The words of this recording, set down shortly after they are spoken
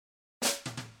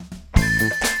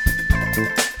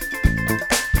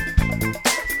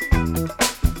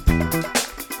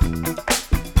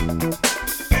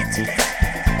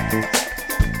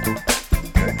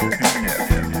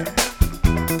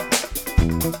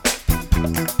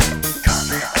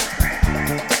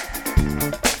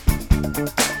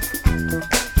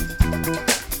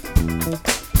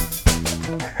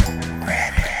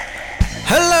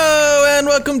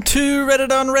Welcome to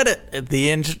Reddit on Reddit, the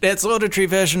internet's auditory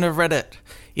version of Reddit.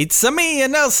 It's me,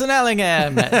 Nelson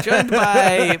Allingham, joined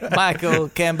by Michael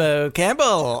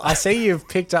Campbell. I see you've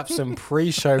picked up some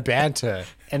pre-show banter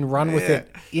and run with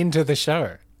it into the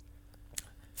show.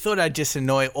 Thought I'd just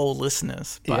annoy all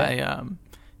listeners by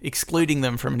excluding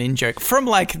them from an in-joke from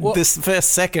this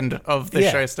first second of the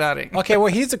show starting. Okay,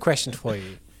 well, here's a question for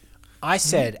you. I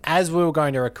said, as we were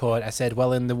going to record, I said,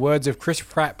 well, in the words of Chris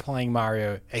Pratt playing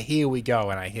Mario, here we go,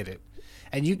 and I hit it.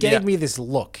 And you gave me this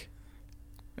look.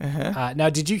 Now,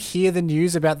 did you hear the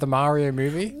news about the Mario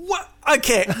movie? What?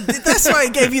 Okay, that's why I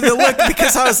gave you the look,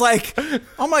 because I was like,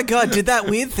 oh my God, did that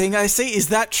weird thing I see, is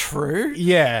that true?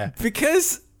 Yeah.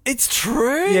 Because it's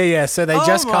true? Yeah, so they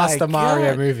just cast the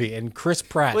Mario movie, and Chris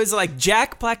Pratt... Was it like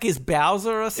Jack Black is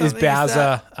Bowser or something? Is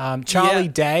Bowser. Charlie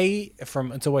Day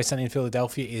from It's Always Sunny in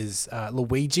Philadelphia is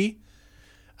Luigi.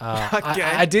 Okay.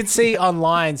 I did see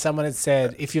online someone had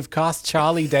said, if you've cast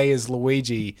Charlie Day as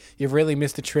Luigi, you've really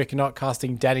missed the trick not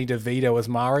casting Danny DeVito as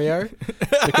Mario,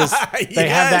 because they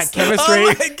have that chemistry.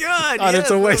 Oh my God, and It's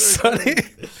Always Sunny.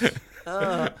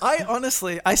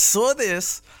 I saw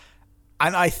this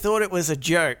and I thought it was a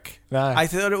joke. No. I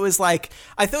thought it was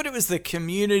the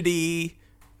community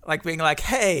being like,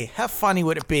 hey, how funny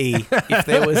would it be if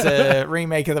there was a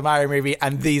remake of the Mario movie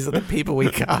and these are the people we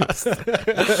cast?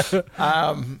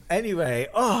 Anyway,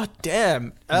 oh,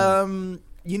 damn.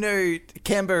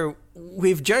 Camber,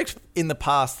 we've joked in the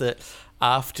past that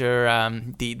after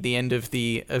the end of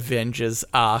the Avengers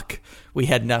arc, we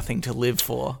had nothing to live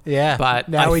for. Yeah, but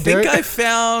now I think I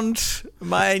found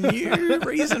my new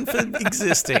reason for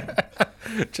existing.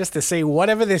 Just to see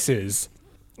whatever this is.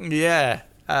 Yeah.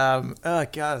 Oh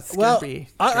God, it's gonna be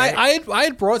great. I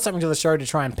had brought something to the show to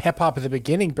try and pep up at the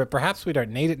beginning, but perhaps we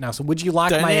don't need it now. So would you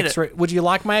like my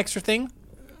extra thing?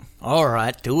 All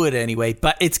right, do it anyway.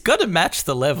 But it's got to match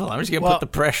the level. I'm just going to put the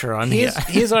pressure on here.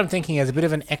 Here's what I'm thinking as a bit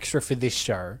of an extra for this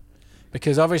show.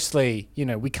 Because obviously,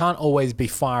 we can't always be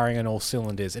firing on all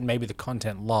cylinders and maybe the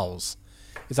content lulls.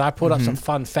 Is I put up some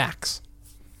fun facts.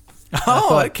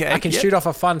 Oh, okay. I can shoot off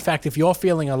a fun fact. If you're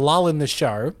feeling a lull in the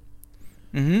show,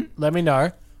 let me know.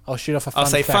 I'll shoot off a fun fact.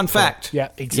 I'll say fun fact. Yeah,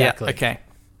 exactly. Yeah,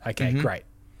 okay, great.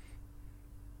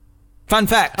 Fun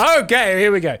fact. Okay,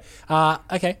 here we go.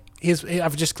 Okay.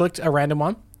 I've just clicked a random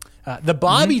one. The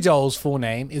Barbie doll's full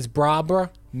name is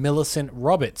Barbara Millicent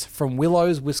Roberts from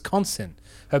Willows, Wisconsin.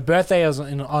 Her birthday is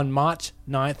on March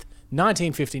 9th,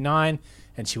 1959,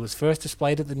 and she was first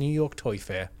displayed at the New York Toy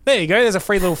Fair. There you go. There's a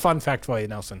free little fun fact for you,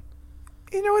 Nelson.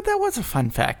 You know what? That was a fun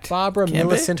fact. Barbara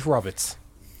Millicent Roberts.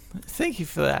 Thank you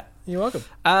for that. You're welcome.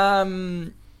 All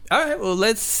right, well,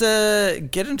 let's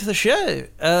get into the show.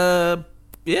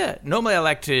 Normally I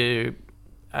like to...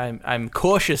 I'm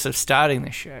cautious of starting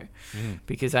the show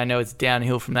because I know it's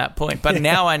downhill from that point. But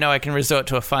now I know I can resort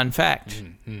to a fun fact.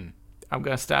 I'm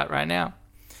going to start right now.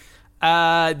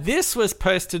 This was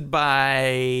posted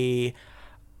by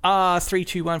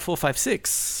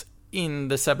R321456 in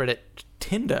the subreddit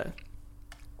Tinder.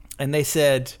 And they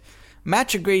said,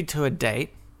 Match agreed to a date,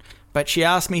 but she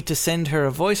asked me to send her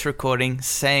a voice recording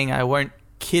saying I won't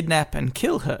kidnap and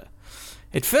kill her.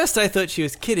 At first I thought she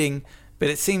was kidding, but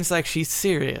it seems like she's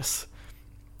serious.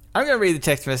 I'm going to read the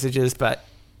text messages, but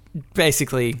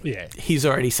basically, he's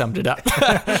already summed it up.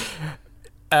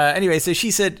 Anyway, so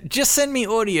she said, just send me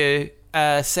audio,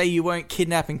 say you won't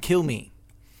kidnap and kill me.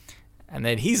 And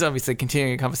then he's obviously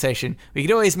continuing a conversation. We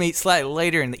could always meet slightly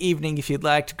later in the evening if you'd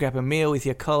like to grab a meal with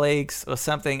your colleagues or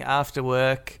something after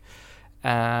work.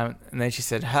 And then she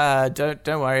said, don't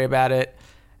worry about it.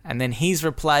 And then he's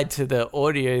replied to the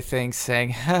audio thing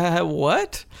saying,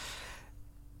 what?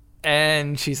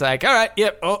 And she's like, all right,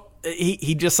 yep. Oh,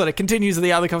 he just sort of continues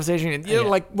the other conversation. And,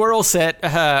 we're all set.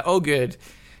 All good.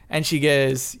 And she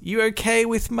goes, you okay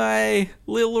with my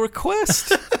little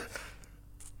request?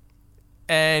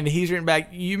 And he's written back,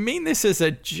 you mean this as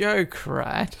a joke,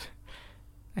 right?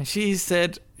 And she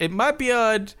said, it might be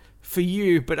odd for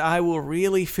you, but I will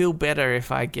really feel better if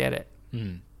I get it.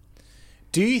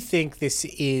 Do you think this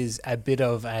is a bit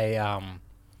of a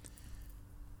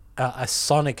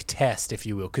sonic test, if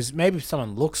you will? Because maybe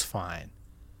someone looks fine,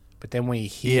 but then when you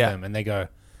hear them and they go,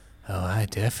 oh, I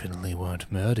definitely won't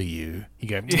murder you. You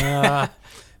go,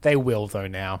 they will though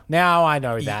now. Now I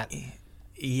know that.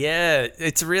 Yeah,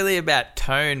 it's really about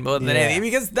tone more than anything,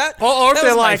 because that. Or if that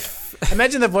they're was my like,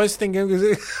 imagine the voice thing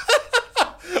going,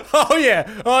 oh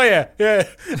yeah.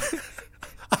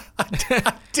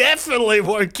 I definitely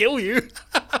won't kill you.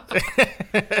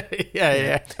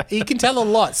 yeah. You can tell a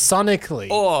lot sonically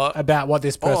about what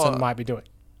this person or- might be doing.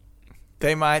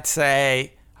 They might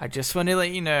say, "I just want to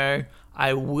let you know,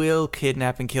 I will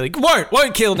kidnap and kill you."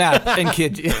 Won't kidnap and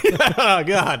kid you. Oh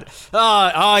God.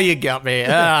 Oh, you got me.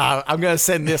 I'm gonna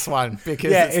send this one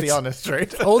because it's the honest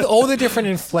truth. all the different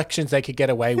inflections they could get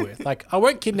away with. Like, I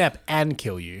won't kidnap and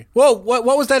kill you. Whoa, what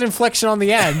was that inflection on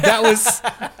the end? That was...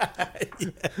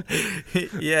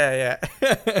 Yeah.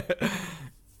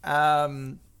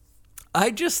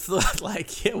 I just thought, like,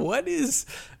 what is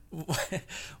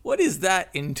that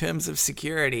in terms of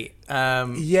security?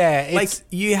 It's...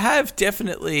 you have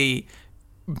definitely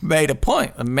made a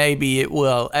point. Maybe it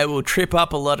will trip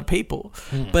up a lot of people,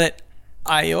 but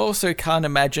I also can't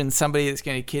imagine somebody that's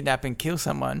going to kidnap and kill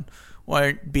someone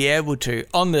won't be able to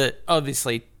on the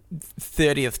obviously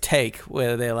 30th take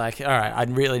where they're like, all right, I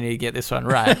really need to get this one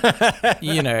right.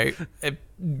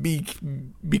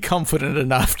 Be confident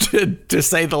enough to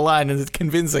say the line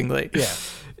convincingly.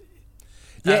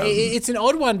 Yeah, it's an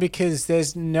odd one because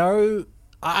there's no...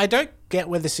 I don't get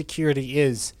where the security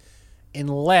is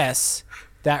unless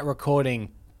that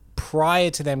recording prior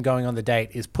to them going on the date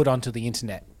is put onto the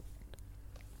internet.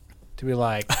 To be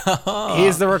like,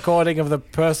 here's the recording of the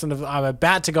person I'm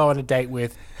about to go on a date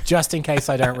with, just in case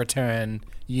I don't return,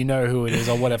 you know who it is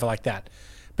or whatever like that.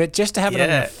 But just to have it on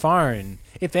your phone,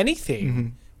 if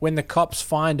anything, when the cops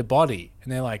find a body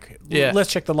and they're like,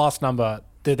 let's check the last number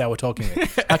that they were talking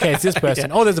with. Okay, it's this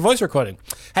person. Oh, there's a voice recording.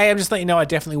 Hey, I'm just letting you know I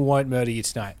definitely won't murder you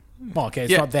tonight. Well, okay,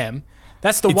 it's not them.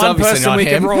 That's the one person we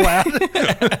can rule out.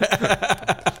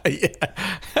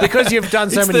 Because you've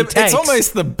done so many takes. It's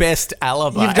almost the best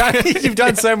alibi. You've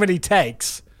done so many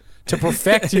takes to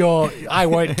perfect your I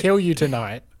won't kill you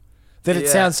tonight that it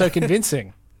sounds so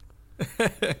convincing.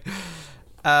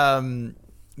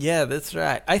 Yeah, that's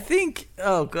right. I think,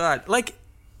 oh God, like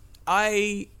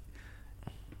I'm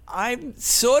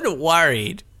sort of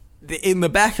worried in the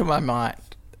back of my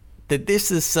mind that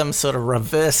this is some sort of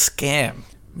reverse scam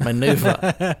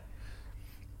maneuver.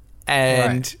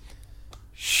 And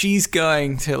she's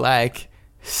going to like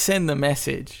send the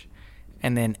message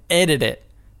and then edit it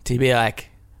to be like,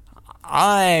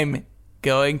 I'm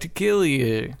going to kill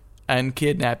you and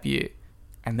kidnap you.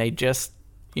 And they just,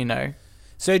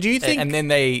 So do you think... And then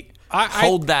they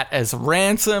hold that as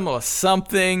ransom or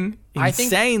something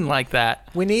insane like that.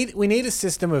 We need a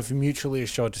system of mutually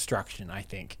assured destruction, I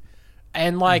think.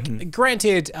 And like,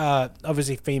 granted,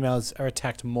 obviously females are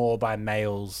attacked more by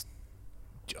males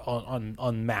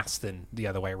on mass than the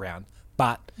other way around.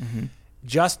 But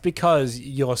just because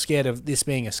you're scared of this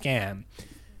being a scam,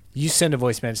 you send a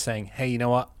voice message saying, hey, you know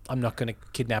what? I'm not going to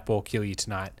kidnap or kill you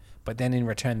tonight. But then in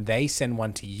return, they send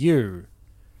one to you.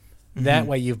 That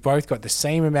way you've both got the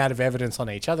same amount of evidence on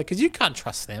each other because you can't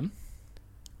trust them.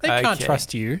 They can't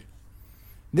trust you.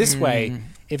 This way,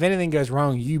 if anything goes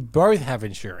wrong, you both have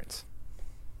insurance.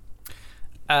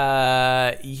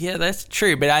 Yeah, that's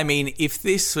true. But I mean, if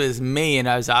this was me and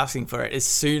I was asking for it, as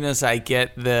soon as I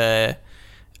get the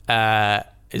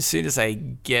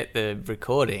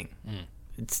recording,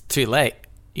 it's too late.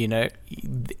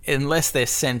 Unless they're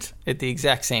sent at the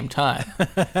exact same time.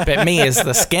 But me as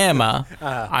the scammer,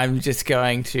 I'm just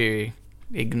going to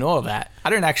ignore that. I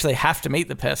don't actually have to meet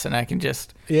the person. I can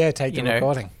just take the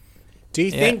recording. Do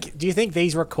you think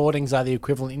these recordings are the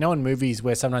equivalent? In movies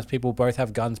where sometimes people both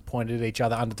have guns pointed at each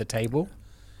other under the table?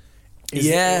 Is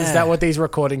that what these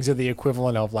recordings are the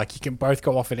equivalent of? Like, you can both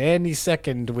go off at any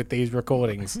second with these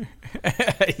recordings.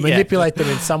 Manipulate them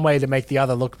in some way to make the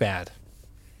other look bad.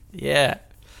 Yeah.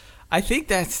 I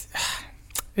think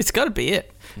it's got to be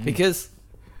it because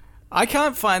I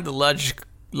can't find the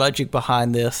logic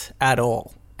behind this at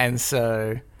all. And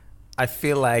so I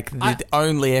feel like the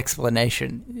only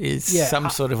explanation is some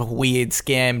sort of a weird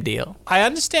scam deal. I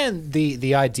understand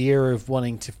the idea of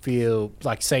wanting to feel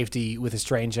like safety with a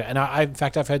stranger. And in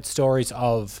fact, I've heard stories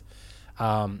of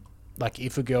like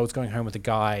if a girl's going home with a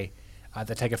guy,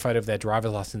 they take a photo of their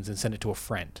driver's license and send it to a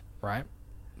friend, right?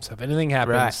 So if anything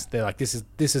happens, they're like, this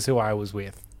is who I was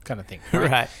with, kind of thing.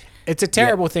 Right. It's a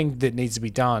terrible thing that needs to be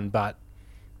done, but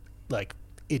like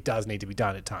it does need to be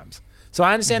done at times. So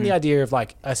I understand the idea of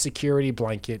like a security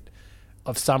blanket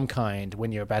of some kind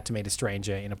when you're about to meet a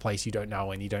stranger in a place you don't know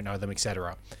and you don't know them,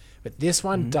 etc. But this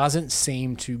one doesn't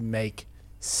seem to make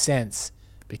sense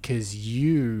because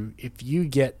if you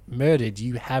get murdered,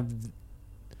 you have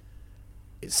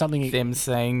something them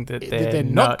saying that they're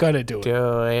not going to do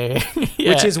it.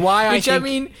 Yeah. Which is why I which think I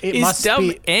mean it is must dumb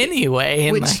be anyway.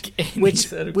 In like any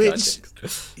sort of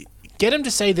context. get them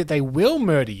to say that they will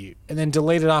murder you and then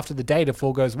delete it after the date if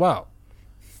all goes well.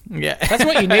 Yeah, That's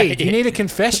what you need. You need a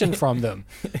confession from them.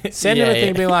 Send them a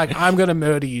thing being like, I'm going to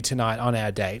murder you tonight on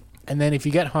our date. And then if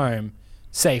you get home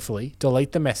safely,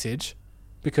 delete the message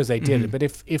because they did it. But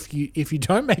if you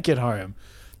don't make it home,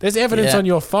 there's evidence on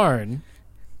your phone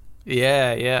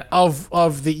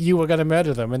of that you were going to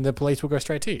murder them and the police will go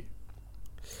straight to you.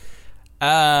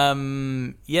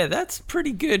 Yeah, that's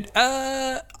pretty good.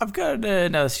 I've got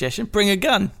another suggestion. Bring a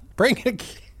gun. Bring a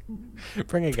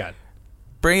gun.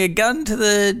 Bring a gun to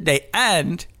the date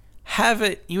and have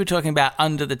it. You were talking about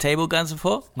under the table guns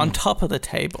before. On top of the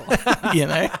table, you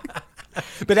know,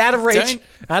 but out of reach.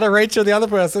 Out of reach of the other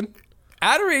person.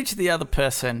 Out of reach of the other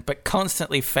person, but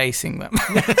constantly facing them.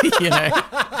 You know,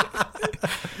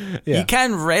 you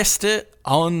can rest it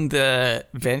on the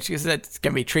bench because that's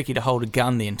going to be tricky to hold a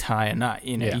gun the entire night.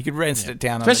 You know, you could rest it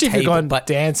down, especially on the table, if you're going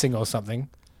dancing or something.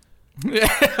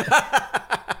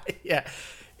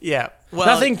 Yeah. Well,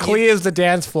 nothing clears the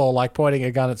dance floor like pointing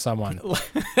a gun at someone.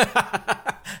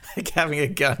 Like having a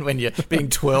gun when you're being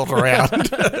twirled around.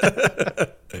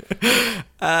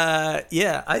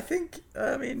 Yeah, I think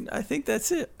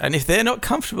that's it. And if they're not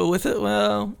comfortable with it,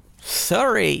 well,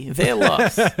 sorry, they're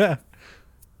lost. I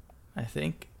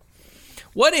think.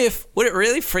 Would it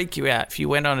really freak you out if you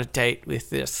went on a date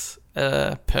with this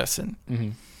person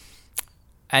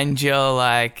and you're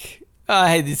like, oh,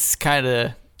 hey, this is kind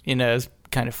of, it's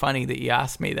kind of funny that you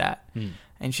asked me that.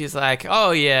 And she's like,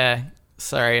 oh, yeah,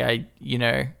 sorry,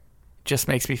 just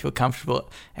makes me feel comfortable.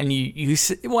 And you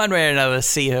one way or another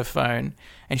see her phone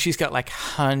and she's got like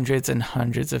hundreds and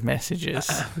hundreds of messages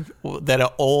that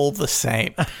are all the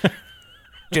same.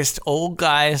 Just all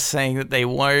guys saying that they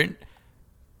won't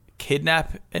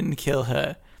kidnap and kill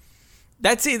her.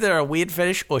 That's either a weird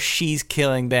fetish or she's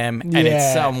killing them and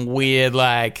it's some weird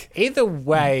like... Either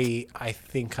way, I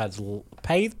think I'd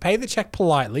pay the check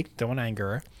politely. Don't want to anger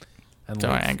her.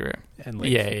 Don't anger her. And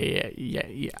leave.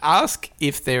 Yeah. Ask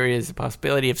if there is a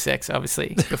possibility of sex,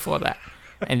 obviously, before that.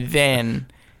 And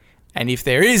if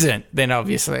there isn't, then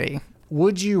obviously...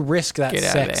 Would you risk that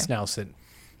sex, Nelson?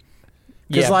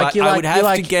 Yeah, but I would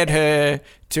have to get her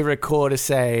to record us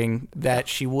saying that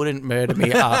she wouldn't murder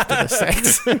me after the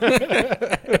sex.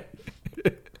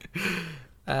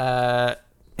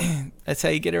 That's how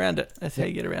you get around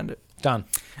it. Done.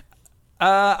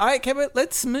 All right, Kevin,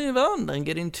 let's move on and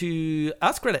get into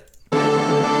Ask Reddit.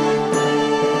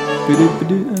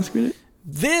 Ask Reddit.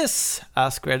 This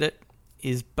Ask Reddit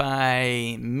is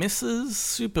by Mrs.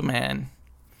 Superman.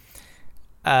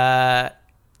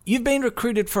 You've been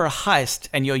recruited for a heist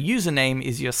and your username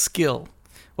is your skill.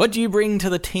 What do you bring to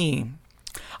the team?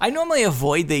 I normally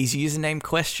avoid these username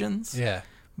questions. Yeah.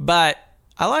 But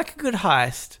I like a good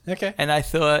heist. Okay. And I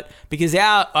thought, because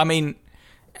our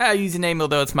username,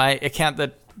 although it's my account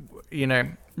that,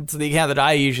 it's the account that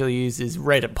I usually use is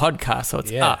Reddit Podcast, so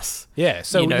it's us. Yeah.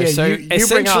 So, you essentially,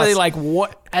 bring us, like,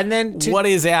 what? And then what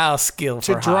is our skill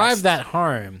for to drive heist? that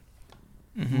home?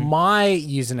 My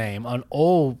username on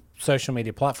all social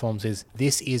media platforms is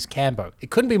 "This is Cambo." It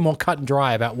couldn't be more cut and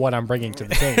dry about what I'm bringing to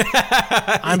the team.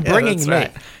 I'm bringing me.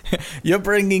 Right. You're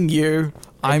bringing you.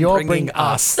 You're bringing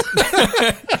us.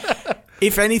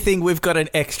 If anything, we've got an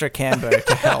extra Cambo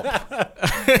to help.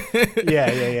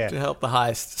 Yeah. To help the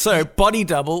heist. So, body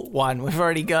double, one. We've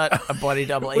already got a body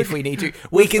double if we need to.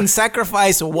 We can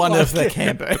sacrifice one of the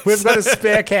Cambos. We've got a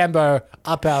spare Cambo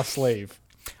up our sleeve.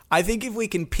 I think if we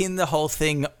can pin the whole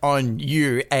thing on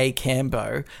you, a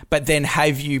Cambo, but then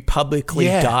have you publicly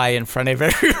die in front of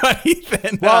everybody,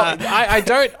 then... Well, I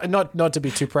don't... Not to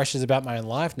be too precious about my own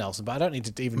life, Nelson, but I don't need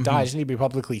to even die. I just need to be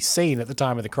publicly seen at the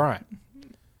time of the crime.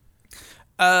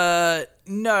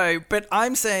 No, but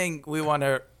I'm saying we want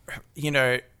to,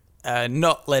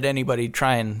 not let anybody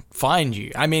try and find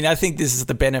you. I mean, I think this is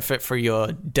the benefit for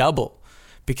your double,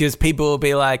 because people will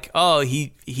be like, oh,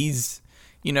 he's...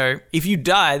 if you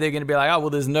die, they're going to be like, oh,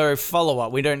 well, there's no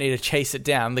follow-up. We don't need to chase it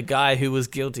down. The guy who was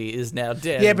guilty is now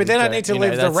dead. Yeah, but then I need to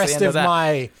live the rest of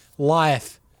my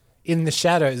life in the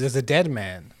shadows as a dead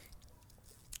man.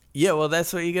 Yeah, well,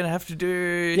 that's what you're going to have to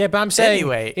do. Yeah, but I'm saying,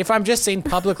 anyway, if I'm just seen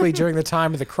publicly during the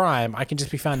time of the crime, I can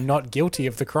just be found not guilty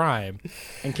of the crime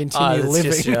and continue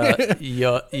living. Just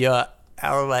your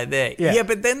alibi there. Yeah,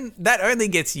 but then that only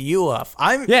gets you off.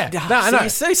 You're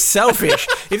so selfish.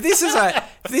 If this is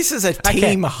a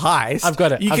team heist, I've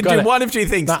got it. You can do one of two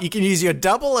things. You can use your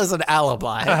double as an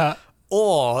alibi,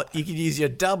 or you could use your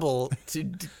double to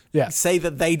say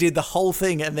that they did the whole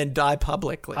thing and then die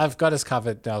publicly. I've got us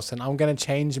covered, Nelson. I'm going to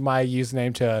change my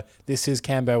username to This Is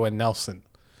Cambo and Nelson.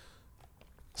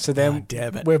 So then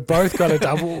damn it. we've both got a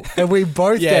double and we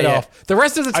both get off. The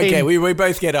rest of the team... Okay, we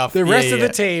both get off. The rest of the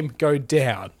team go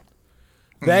down.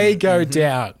 They go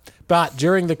down. But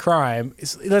during the crime,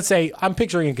 let's say, I'm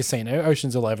picturing a casino,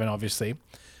 Ocean's 11, obviously,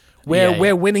 where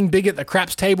we're winning big at the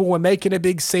craps table. We're making a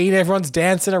big scene. Everyone's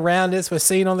dancing around us. We're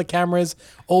seen on the cameras,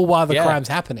 all while the crime's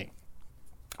happening.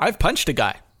 I've punched a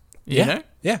guy, you know?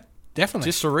 Yeah, definitely.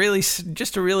 Just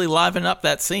to really liven up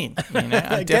that scene. You know?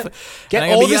 I'm Get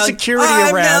and all the yelling, security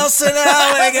I'm around. Nelson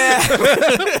Allinger.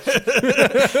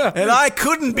 And I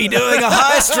couldn't be doing a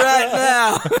heist right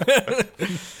now.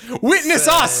 Witness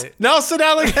us, Nelson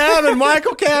Allingham and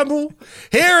Michael Campbell,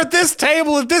 here at this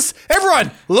table at this.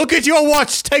 Everyone, look at your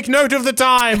watch. Take note of the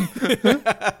time.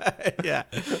 Yeah.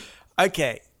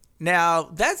 Okay. Now,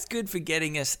 that's good for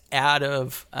getting us out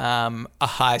of a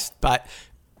heist, but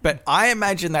I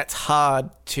imagine that's hard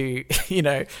to,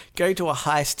 go to a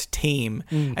heist team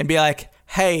and be like,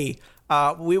 hey,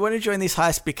 we want to join this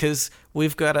heist because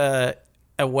we've got a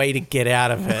way to get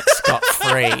out of it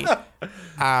scot-free.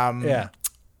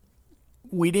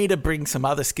 We need to bring some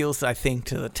other skills, I think,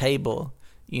 to the table,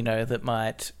 that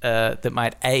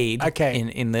might aid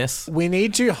in this. We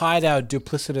need to hide our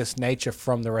duplicitous nature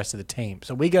from the rest of the team.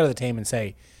 So we go to the team and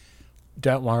say,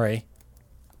 don't worry.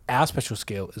 Our special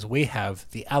skill is we have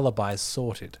the alibis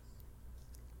sorted.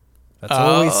 That's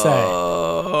all we say.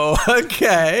 Oh,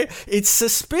 okay. It's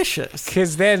suspicious.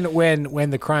 Because then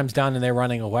when the crime's done and they're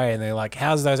running away and they're like,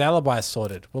 how's those alibis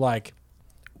sorted? We're like,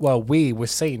 well, we were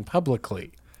seen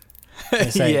publicly.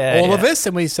 They say, all of us?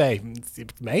 And we say,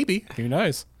 maybe. Who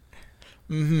knows?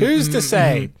 Who's to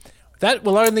say? That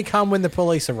will only come when the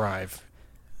police arrive.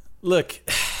 Look,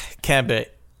 Camber,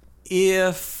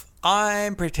 if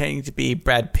I'm pretending to be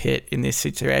Brad Pitt in this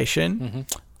situation,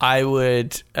 I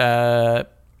would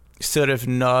sort of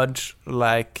nod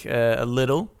like a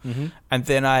little, and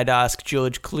then I'd ask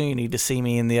George Clooney to see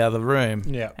me in the other room.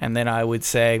 Yeah. And then I would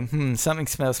say, something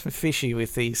smells fishy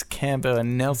with these Camber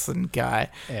and Nelson guy,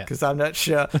 because I'm not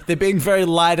sure. They're being very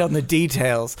light on the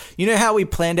details. You know how we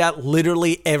planned out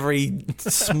literally every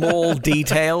small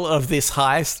detail of this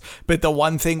heist, but the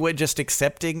one thing we're just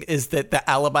accepting is that the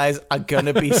alibis are going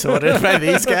to be sorted by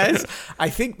these guys?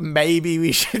 I think maybe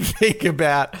we should think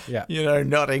about,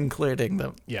 not including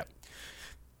them. Yeah.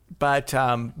 But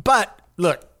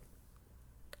look,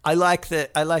 I like where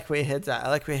your head's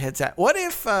at. What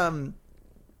if I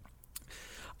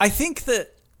think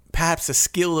that perhaps a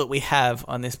skill that we have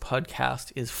on this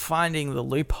podcast is finding the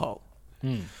loophole.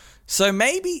 So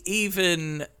maybe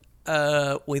even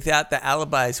without the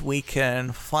alibis, we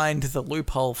can find the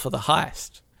loophole for the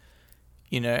heist.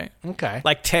 Okay.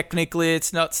 Like technically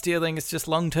it's not stealing, it's just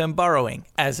long-term borrowing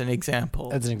as an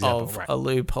example of right. a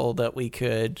loophole that we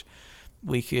could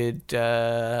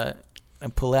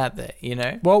pull out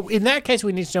there, Well, in that case,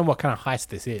 we need to know what kind of heist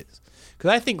this is. Because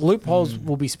I think loopholes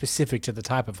will be specific to the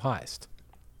type of heist.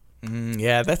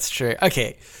 Yeah, that's true.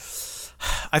 Okay.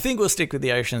 I think we'll stick with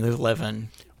the Ocean's 11.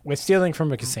 We're stealing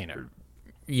from a casino.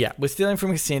 Yeah, we're stealing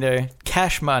from a casino.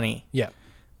 Cash money. Yeah.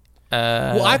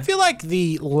 Well, I feel like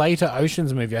the later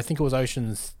Ocean's movie, I think it was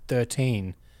Ocean's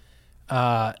 13,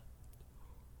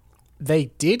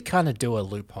 they did kind of do a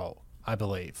loophole, I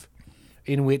believe,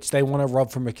 in which they want to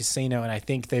rob from a casino. And I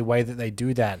think the way that they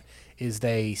do that is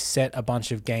they set a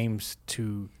bunch of games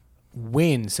to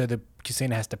win, so the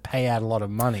casino has to pay out a lot of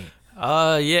money.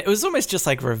 Yeah, it was almost just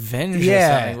like revenge or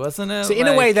something, wasn't it? So in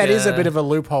a way, that is a bit of a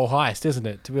loophole heist, isn't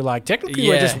it? To be like, technically,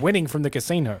 we're just winning from the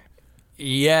casino.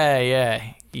 Yeah.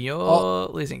 You're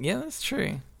losing. Yeah, that's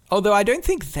true. Although I don't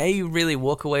think they really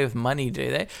walk away with money,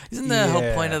 do they? Isn't the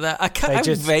whole point of that? I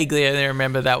vaguely only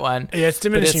remember that one. Yeah, it's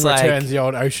diminishing returns, the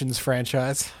old Oceans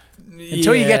franchise.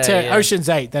 Until you get to Ocean's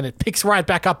 8, then it picks right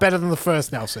back up better than the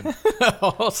first, Nelson.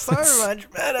 Oh, so much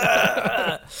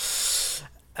better.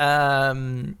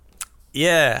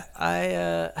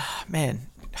 Man,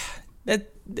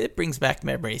 that brings back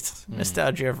memories.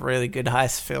 Nostalgia of a really good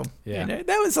heist film. Yeah.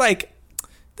 That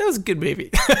was a good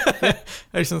movie.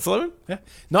 Ocean's 11? Yeah.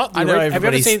 Not the I know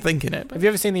everybody's thinking it. Have you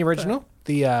ever seen the original?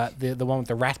 The one with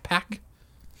the Rat Pack?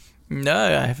 No,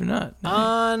 I have not. No.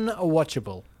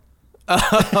 Unwatchable.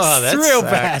 Oh, that's real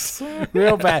bad.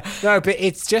 Real bad. No, but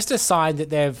it's just a sign that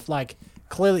they've, like,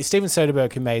 clearly Steven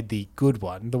Soderbergh, who made the good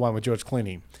one, the one with George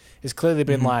Clooney, has clearly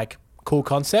been like, cool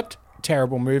concept,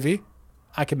 terrible movie,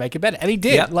 I can make it better. And he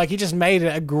did. Yep. Like, he just made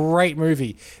it a great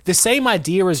movie. The same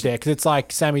idea is there, because it's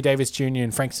like Sammy Davis Jr.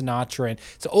 and Frank Sinatra, and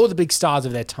so all the big stars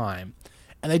of their time.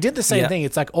 And they did the same Yeah. thing.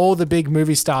 It's like all the big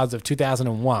movie stars of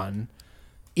 2001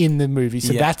 in the movie.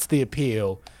 So Yeah. that's the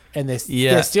appeal. And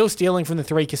they're still stealing from the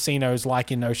 3 casinos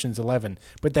like in Ocean's 11.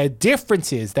 But the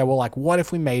difference is they were like, what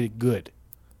if we made it good?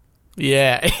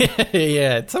 Yeah,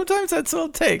 yeah. Sometimes that's all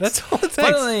it takes. That's all it takes.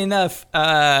 Funnily enough,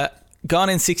 Gone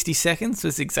in 60 Seconds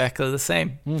was exactly the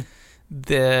same.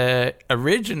 The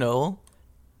original,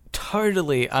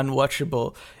 totally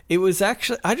unwatchable. It was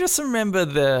actually, I just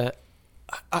remember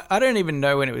I don't even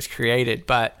know when it was created,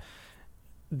 but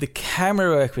the camera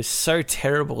work was so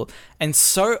terrible. And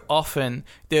so often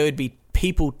there would be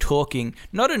people talking,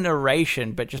 not a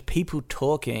narration, but just people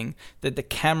talking that the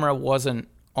camera wasn't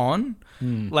on.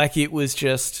 Like it was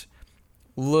just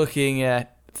looking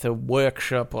at the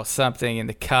workshop or something in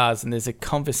the cars, and there's a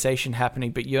conversation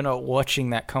happening, but you're not watching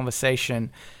that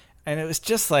conversation. And it was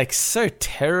just like so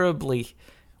terribly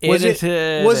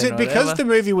edited. Was it and because whatever. the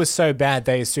movie was so bad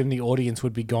they assumed the audience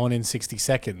would be gone in 60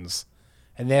 seconds?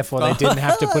 And therefore they didn't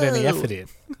have to put any effort in.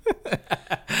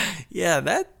 Yeah,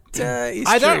 that is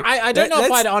I don't true. I don't know if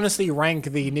That's- I'd honestly rank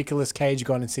the Nicolas Cage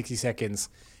Gone in 60 Seconds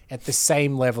at the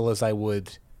same level as I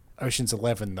would Ocean's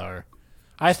 11, though.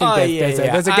 I think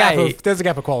there's a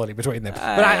gap of quality between them.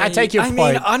 But I take your point.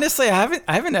 I mean, honestly, I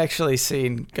haven't actually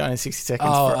seen Gone in 60 Seconds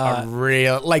for a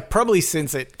real, like probably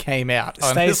since it came out.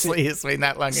 Honestly, it's been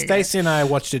that long ago. Stacey and I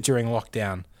watched it during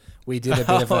lockdown. We did a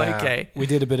bit of we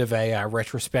did a bit of a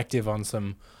retrospective on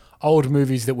some old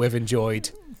movies that we've enjoyed,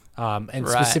 and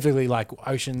specifically like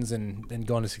Oceans and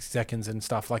Gone in 60 Seconds and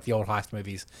stuff like the old heist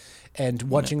movies. And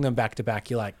watching them back to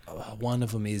back, you're like, oh, one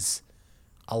of them is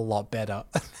a lot better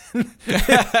than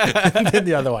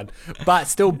the other one, but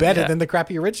still better than the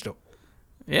crappy original.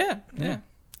 Yeah.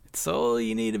 It's all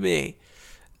you need to be.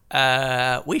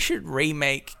 We should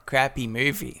remake crappy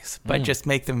movies, but just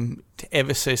make them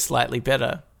ever so slightly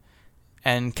better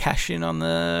and cash in on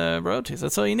the royalties.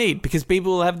 That's all you need, because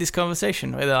people will have this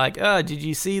conversation where they're like, oh, did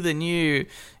you see the new,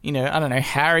 I don't know,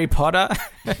 Harry Potter?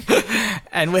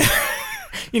 And we're...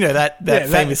 that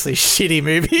famously shitty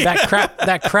movie.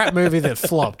 that crap movie that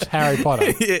flopped, Harry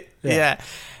Potter. Yeah.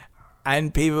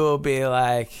 And people will be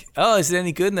like, "Oh, is it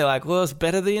any good?" And they're like, "Well, it's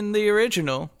better than the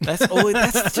original." That's all.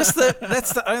 That's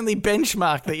the only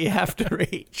benchmark that you have to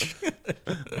reach.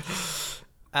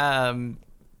 And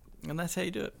that's how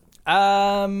you do it.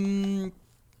 All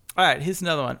right, here's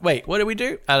another one. Wait, what did we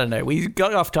do? I don't know. We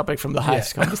got off topic from the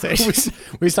heist conversation.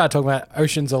 we started talking about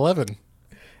Ocean's 11.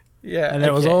 Yeah, and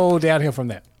it was all downhill from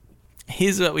there.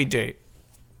 Here's what we do.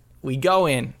 We go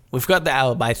in. We've got the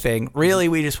alibi thing. Really,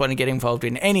 we just want to get involved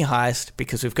in any heist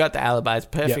because we've got the alibis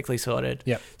perfectly sorted.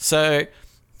 Yep. So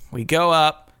we go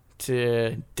up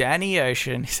to Danny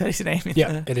Ocean. Is that his name?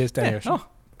 Yeah, it is Danny Ocean. Oh,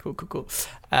 cool.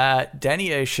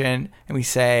 Danny Ocean, and we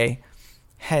say,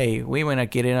 hey, we want to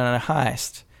get in on a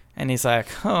heist. And he's like,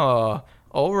 oh,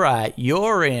 all right,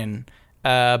 you're in.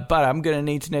 But I'm going to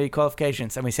need to know your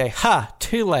qualifications. And we say,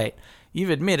 too late. You've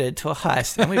admitted to a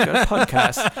heist, and we've got a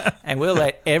podcast, and we'll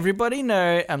let everybody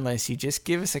know unless you just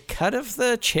give us a cut of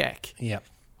the check. Yep.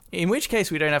 In which case,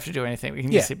 we don't have to do anything. We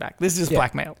can just sit back. This is just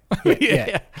blackmail.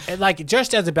 Yeah. And like,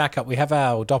 just as a backup, we have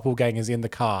our doppelgangers in the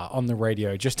car on the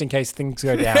radio, just in case things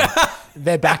go down.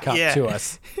 They're backup to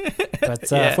us.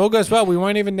 But if all goes well, we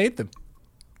won't even need them.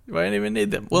 We won't even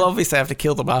need them. We'll obviously have to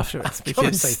kill them afterwards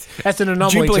because that's an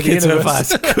anomaly to the duplicates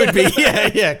universe. of us could be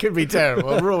could be terrible.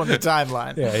 We'll ruin the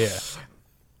timeline. Yeah.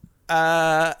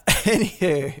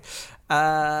 Anywho,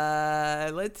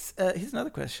 let's. Here's another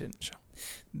question. Sure.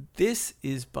 This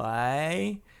is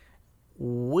by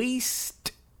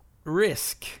Weast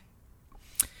Risk.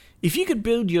 If you could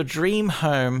build your dream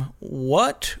home,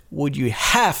 what would you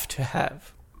have to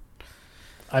have?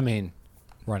 I mean,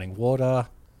 running water.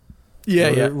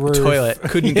 Roof. Toilet.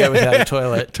 Couldn't go without a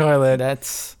toilet. Toilet.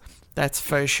 That's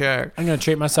for sure. I'm going to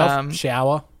treat myself.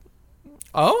 Shower.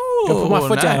 Oh, Put my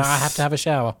foot down. nice. I have to have a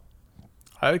shower.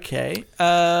 Okay.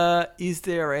 Is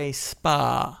there a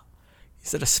spa?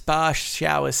 Is it a spa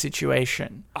shower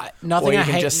situation? Nothing or you I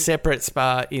can hate. just separate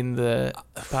spa in the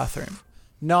bathroom?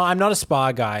 No, I'm not a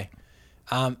spa guy.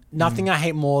 Nothing I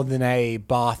hate more than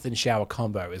bath and shower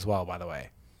combo as well, by the way.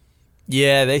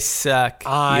 Yeah, they suck.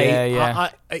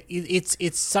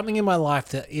 It's something in my life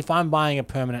that if I'm buying a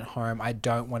permanent home, I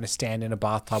don't want to stand in a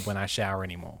bathtub when I shower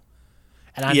anymore.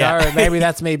 And I know maybe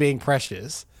that's me being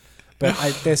precious,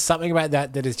 but there's something about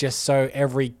that is just so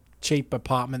every cheap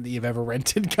apartment that you've ever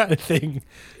rented kind of thing.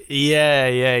 Yeah,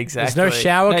 exactly. There's no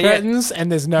shower curtains and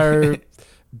there's no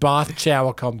bath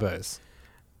shower combos.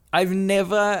 I've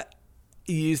never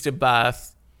used a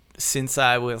bath since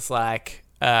I was like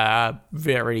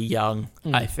very young,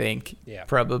 I think. Yeah.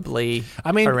 Probably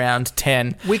I mean, around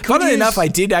 10. could Funnily use- enough, I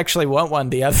did actually want one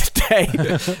the other day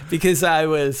because I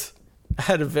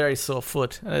had a very sore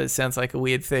foot. It sounds like a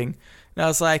weird thing. And I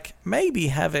was like, maybe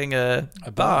having a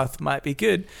bath might be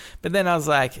good. But then I was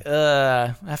like,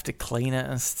 I have to clean it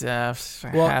and stuff.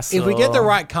 Well, Hassle. if we get the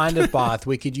right kind of bath,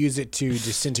 we could use it to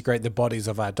disintegrate the bodies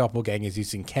of our doppelgangers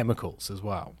using chemicals as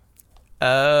well.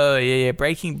 Oh, yeah.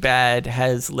 Breaking Bad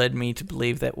has led me to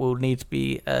believe that we'll need to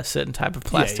be a certain type of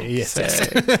plastic. Yes.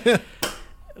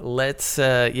 Let's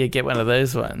get one of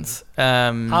those ones.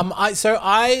 I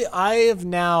have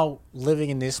now living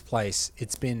in this place.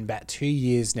 It's been about 2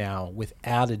 years now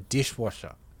without a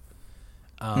dishwasher.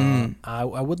 I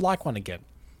would like one again.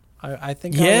 I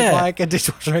think I would like a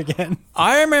dishwasher again.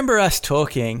 I remember us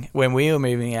talking when we were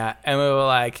moving out, and we were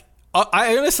like,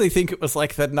 I honestly think it was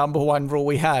like the number one rule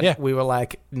we had. Yeah. We were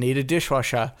like, need a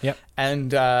dishwasher. Yep.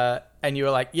 And you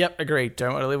were like, yep, agreed.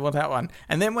 Don't want to live without one.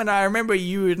 And then when I remember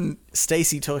you and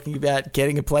Stacey talking about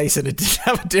getting a place and it didn't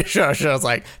have a dishwasher, I was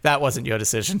like, that wasn't your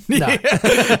decision. No.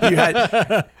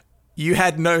 you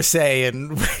had no say in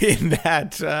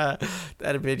that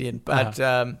opinion. But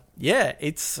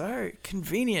it's so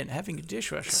convenient having a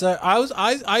dishwasher. So I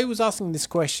was asking this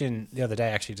question the other day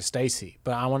actually to Stacey,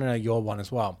 but I want to know your one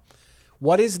as well.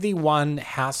 What is the one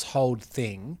household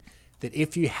thing that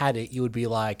if you had it, you would be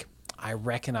like, I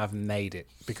reckon I've made it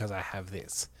because I have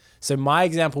this? So my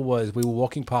example was we were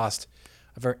walking past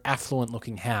a very affluent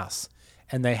looking house,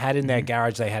 and they had in their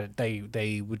garage,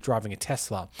 they were driving a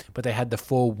Tesla, but they had the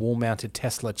 4 wall mounted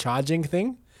Tesla charging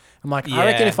thing. I'm like, I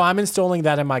reckon if I'm installing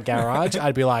that in my garage,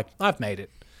 I'd be like, I've made it.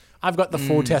 I've got the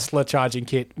full Tesla charging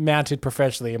kit mounted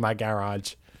professionally in my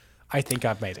garage. I think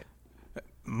I've made it.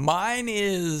 Mine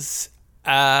is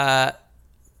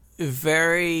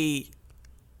very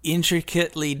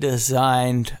intricately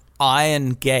designed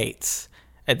iron gates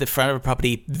at the front of a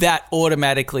property that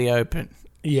automatically open.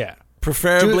 Yeah.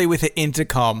 Preferably with an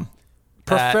intercom.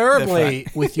 Preferably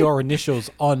with your initials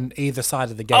on either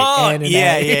side of the gate. Oh, N and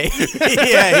yeah. A.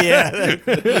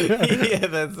 Yeah,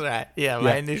 that's right. Yeah,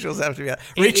 my initials have to be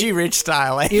Richie Rich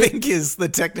style, I think is the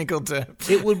technical term.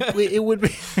 It would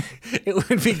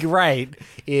be great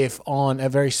if on a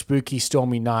very spooky,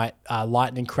 stormy night,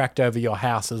 lightning cracked over your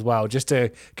house as well, just to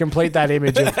complete that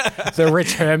image of the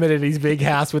rich hermit in his big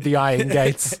house with the iron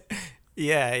gates.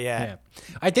 Yeah.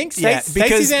 I think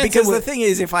because answer the thing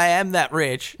is, if I am that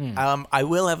rich, I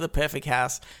will have the perfect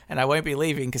house, and I won't be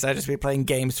leaving because I just be playing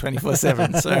games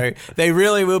 24/7. So they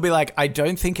really will be like, I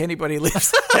don't think anybody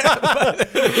lives there.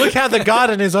 Look how the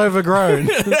garden is overgrown.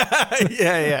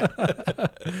 Yeah.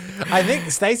 I think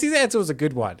Stacey's answer was a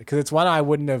good one because it's one I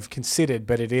wouldn't have considered,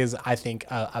 but it is, I think,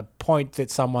 a point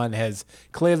that someone has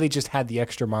clearly just had the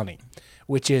extra money,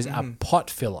 which is a pot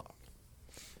filler.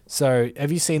 So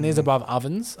have you seen these above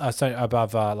ovens?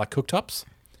 Above like cooktops.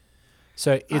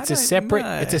 So it's a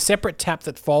separate tap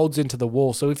that folds into the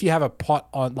wall. So if you have a pot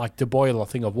on like to boil a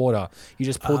thing of water, you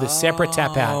just pull this separate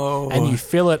tap out and you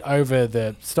fill it over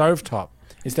the stovetop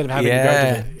instead of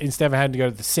having to go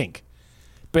to the sink.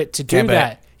 But to do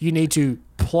that, you need to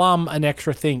plumb an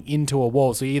extra thing into a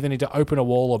wall. So you either need to open a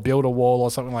wall or build a wall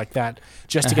or something like that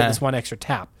just to get this one extra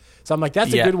tap. So I'm like,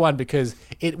 that's a good one because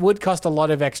it would cost a lot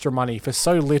of extra money for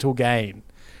so little gain.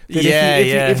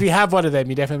 If you have one of them,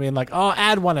 you definitely mean like,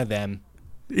 add one of them.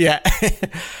 Yeah.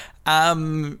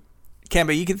 Camber,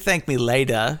 you can thank me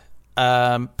later,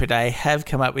 but I have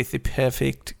come up with the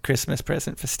perfect Christmas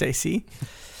present for Stacey.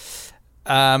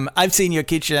 I've seen your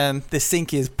kitchen. The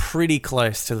sink is pretty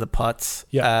close to the pots,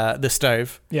 the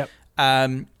stove. Yep.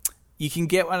 You can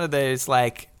get one of those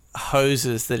like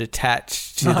hoses that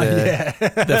attach to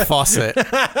the faucet.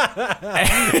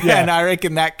 And I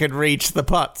reckon that could reach the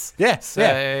pots.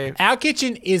 Yeah. Our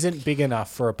kitchen isn't big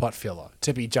enough for a pot filler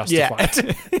to be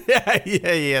justified.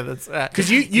 Yeah, that's right.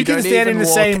 Because you can stand in the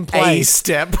same place. A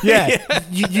step. Yeah.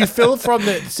 you fill from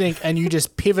the sink and you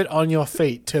just pivot on your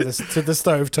feet to the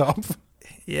stovetop.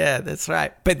 Yeah, that's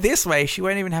right. But this way, she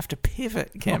won't even have to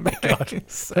pivot, Camber. Oh my God.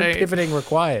 So, no pivoting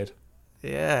required.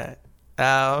 Yeah.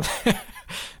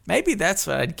 Maybe that's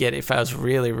what I'd get if I was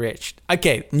really rich.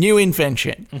 Okay, new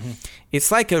invention.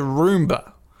 It's like a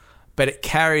Roomba, but it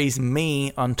carries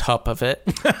me on top of it.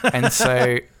 And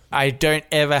so I don't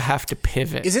ever have to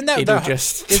pivot. Isn't that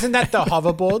the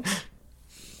hoverboard?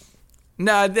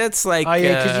 No, that's like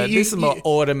this is more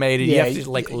automated. Yeah, you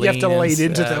have to you have to lean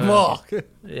into them. Oh.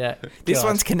 Yeah, this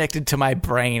one's connected to my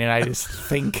brain, and I just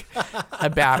think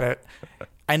about it,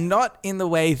 and not in the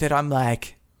way that I'm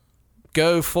like,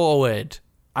 go forward,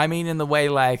 I mean in the way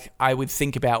like I would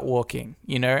think about walking,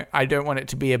 you know? I don't want it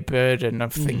to be a burden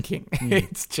of thinking.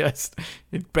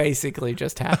 It basically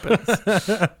just happens.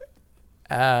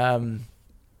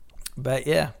 But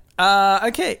yeah.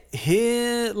 Okay,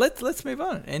 here let's move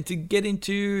on and to get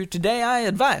into Today I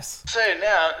Advice. So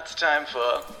now it's time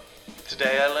for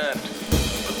Today I Learned.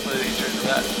 What the intro to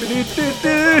that?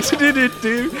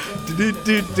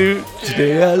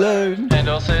 Today I Learned. And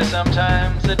also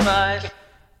sometimes advice.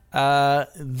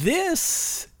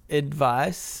 This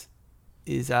advice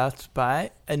is asked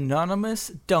by Anonymous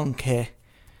Donkey.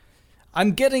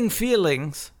 I'm getting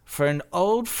feelings for an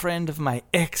old friend of my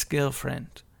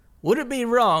ex-girlfriend. Would it be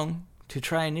wrong to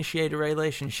try initiate a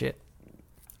relationship?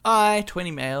 I,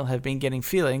 20 male, have been getting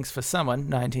feelings for someone,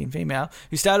 19 female,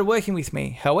 who started working with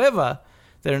me. However,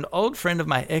 they're an old friend of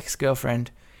my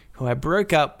ex-girlfriend who I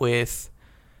broke up with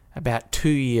about 2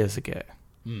 years ago.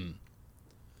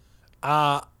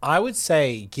 I would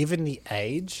say, given the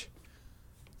age,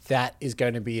 that is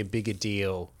going to be a bigger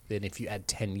deal than if you add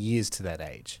 10 years to that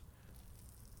age.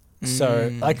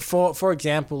 So, like, for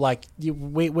example, like,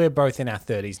 we're both in our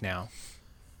 30s now.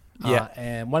 Yeah.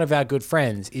 And one of our good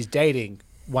friends is dating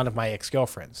one of my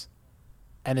ex-girlfriends.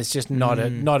 And it's just not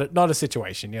a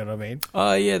situation, you know what I mean?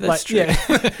 Oh, yeah, that's true.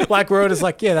 Yeah. Like, we're all just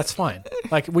like, yeah, that's fine.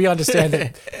 Like, we understand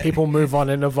that people move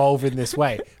on and evolve in this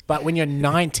way. But when you're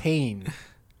 19,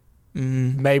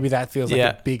 maybe that feels like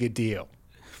a bigger deal.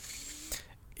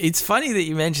 It's funny that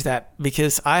you mentioned that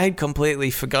because I had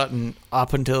completely forgotten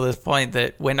up until this point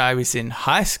that when I was in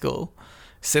high school,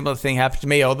 similar thing happened to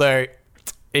me, although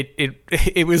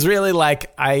it was really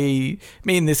like me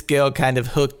and this girl kind of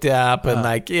hooked up and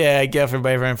like, girlfriend,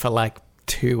 boyfriend for like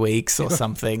 2 weeks or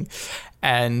something.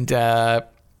 And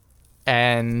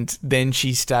then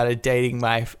she started dating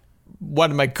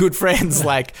one of my good friends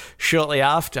like shortly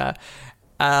after.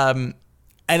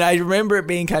 And I remember it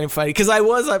being kind of funny because I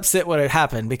was upset when it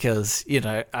happened because, you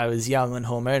know, I was young and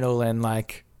hormonal and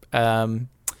like,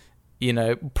 you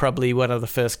know, probably one of the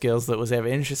first girls that was ever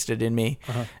interested in me.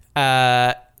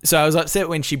 So I was upset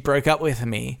when she broke up with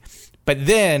me. But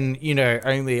then, you know,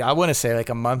 only, I want to say like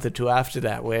a month or two after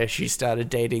that where she started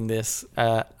dating this,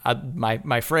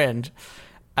 my friend,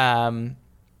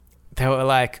 they were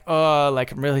like, oh,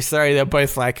 like, I'm really sorry. They're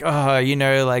both like, oh, you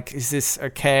know, like, is this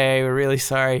okay? We're really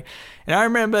sorry. And I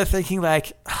remember thinking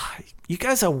like, oh, you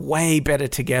guys are way better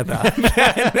together.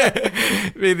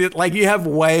 Like, you have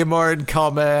way more in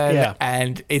common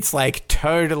and it's like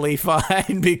totally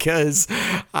fine because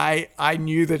I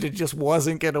knew that it just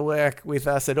wasn't going to work with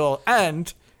us at all.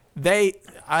 And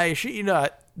I shit you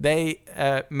not, they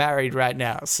married right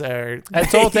now. So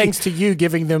it's all thanks to you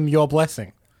giving them your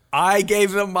blessing. I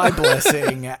gave them my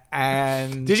blessing,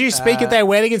 and did you speak at their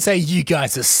wedding and say, "You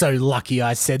guys are so lucky"?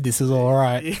 I said this is all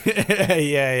right.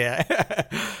 Yeah,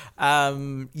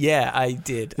 I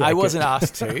did. I wasn't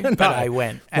asked to, but I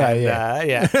went. And,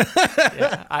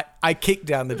 I kicked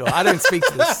down the door. I don't speak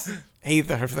to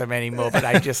either of them anymore, but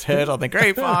I just heard on the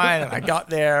grapevine, and I got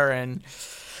there, and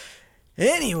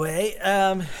anyway,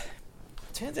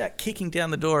 turns out kicking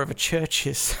down the door of a church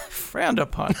is frowned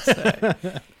upon. So.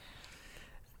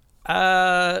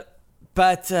 I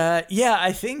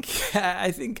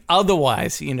think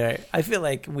otherwise, you know, I feel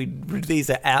like these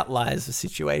are outliers of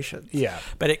situations. Yeah.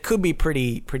 But it could be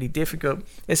pretty difficult,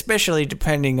 especially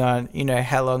depending on, you know,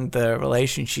 how long the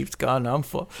relationship's gone on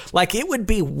for. Like, it would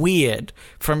be weird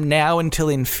from now until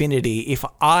infinity if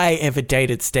I ever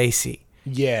dated Stacey.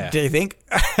 Yeah. Do you think?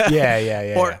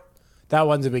 Yeah. Or that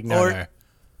one's a big no-no.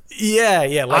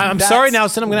 Yeah. Like, I'm sorry,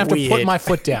 Nelson. I'm going to have to put my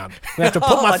foot down. I'm going to have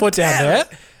to put my foot down there.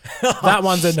 That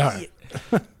one's a no.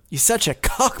 You're such a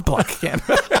cockblock, Cam.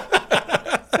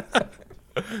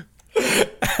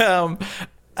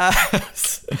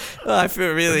 I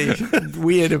feel really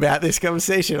weird about this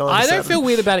conversation. I don't feel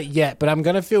weird about it yet, but I'm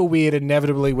going to feel weird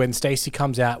inevitably when Stacey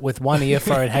comes out with one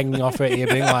earphone hanging off her ear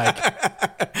being like,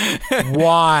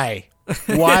 why?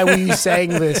 Why were you saying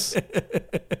this?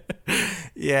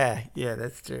 Yeah,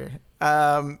 that's true.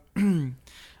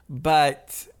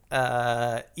 But...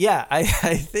 I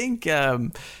think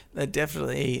that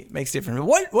definitely makes a difference.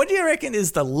 What do you reckon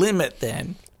is the limit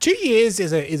then? 2 years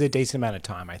is a decent amount of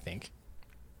time, I think.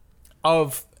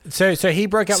 So he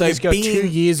broke up with this girl 2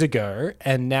 years ago,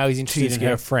 and now he's interested in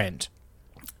her friend.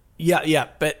 Yeah,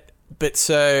 but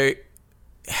so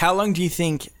how long do you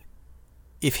think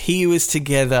if he was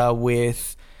together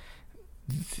with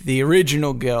the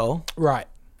original girl? Right.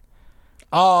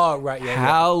 Oh, right, yeah.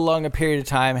 How long a period of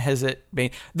time has it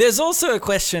been? There's also a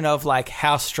question of, like,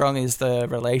 how strong is the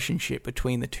relationship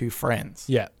between the two friends?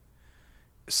 Yeah.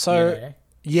 So,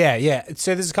 yeah.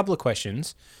 So there's a couple of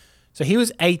questions. So he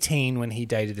was 18 when he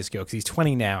dated this girl because he's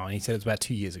 20 now, and he said it was about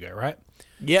 2 years ago, right?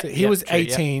 Yeah. So he was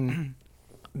 18.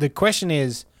 The question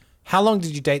is, how long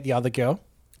did you date the other girl,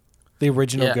 the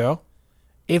original girl?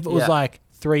 If it was like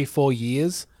 3-4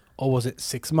 years, or was it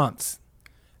 6 months?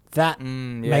 That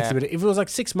makes a bit. If it was like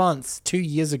 6 months, 2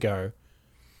 years ago,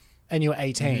 and you were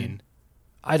 18,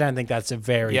 I don't think that's a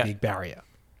very big barrier.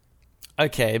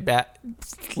 Okay, but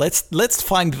let's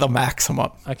find the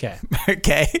maximum. Okay.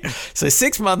 Okay, so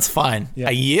 6 months, fine. Yeah.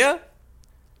 A year?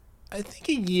 I think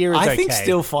a year is okay. I think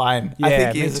still fine. Yeah, I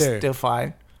think me years too. is still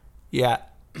fine. Yeah.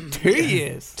 2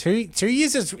 years. 2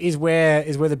 years is where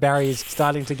the barrier is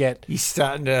starting to get He's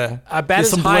starting to... about there's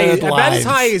as some high blurred about as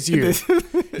lines. high as you.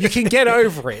 You can get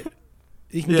over it.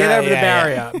 You can get over the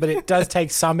barrier, but it does take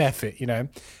some effort, you know.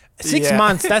 6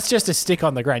 months, that's just a stick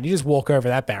on the ground. You just walk over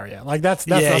that barrier. Like that's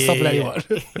not stopping anyone.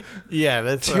 Yeah,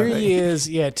 that's 2 right. years,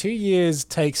 2 years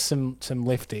takes some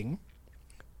lifting,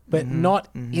 but not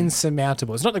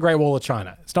insurmountable. It's not the Great Wall of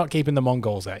China. It's not keeping the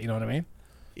Mongols out, you know what I mean?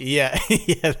 Yeah,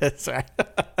 yeah, that's right.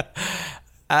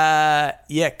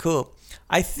 Yeah, cool.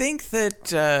 I think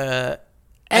that,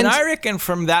 and I reckon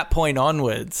from that point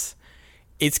onwards,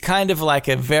 it's kind of like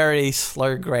a very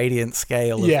slow gradient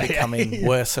scale of becoming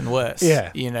worse and worse. Yeah.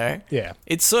 You know? Yeah.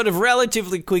 It sort of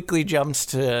relatively quickly jumps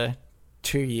to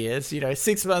 2 years. You know,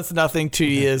 6 months, nothing, 2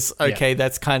 years. Okay,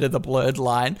 that's kind of the blurred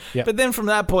line. Yeah. But then from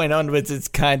that point onwards, it's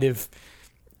kind of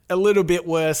a little bit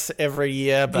worse every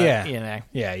year. But, you know.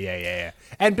 Yeah.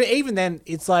 But even then,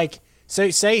 it's like,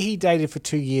 so say he dated for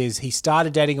 2 years. He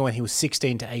started dating her when he was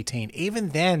 16 to 18. Even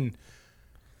then,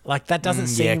 like that doesn't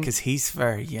seem... Yeah, because he's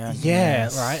very young. Yeah,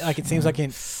 right? Like it seems like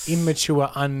an immature,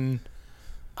 unmatured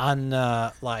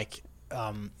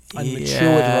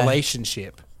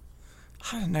relationship.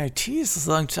 I don't know, 2 years is a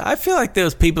long time. I feel like there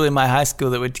was people in my high school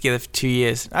that were together for 2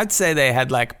 years. I'd say they had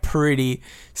like pretty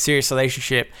serious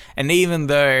relationship. And even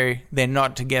though they're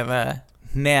not together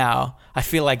now, I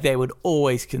feel like they would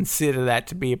always consider that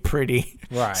to be a pretty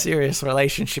serious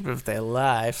relationship of their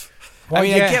life. Well, I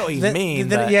mean, I get what you mean.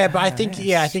 But I think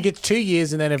it's 2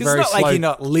 years and then a very it's not slow... like you're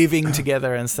not living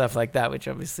together and stuff like that, which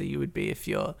obviously you would be if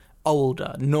you're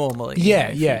older, normally. Yeah,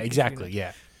 exactly,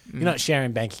 yeah. You're not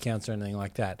sharing bank accounts or anything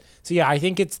like that. So, yeah, I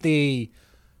think it's the...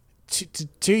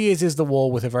 2 years is the wall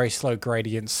with a very slow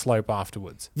gradient slope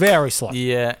afterwards. Very slow.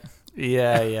 Yeah.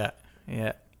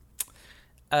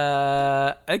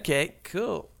 Okay,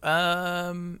 cool.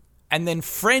 And then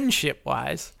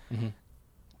friendship-wise...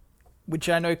 which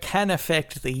I know can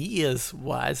affect the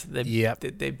years-wise that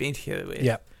they've been together with.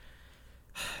 Yep.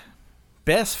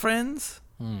 Best friends,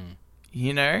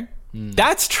 you know,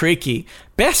 that's tricky.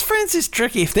 Best friends is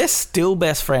tricky. If they're still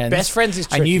best friends. Best friends is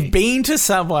tricky. And you've been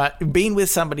with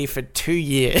somebody for 2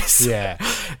 years. Yeah.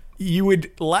 You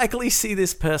would likely see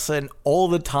this person all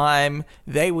the time.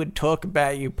 They would talk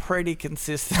about you pretty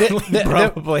consistently,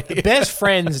 probably. The best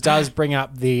friends does bring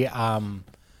up the...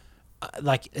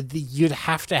 you'd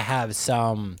have to have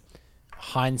some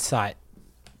hindsight,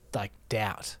 like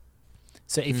doubt.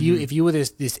 So if you were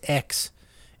this ex,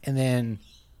 and then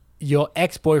your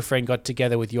ex-boyfriend got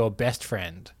together with your best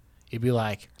friend, you'd be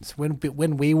like, so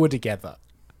when we were together,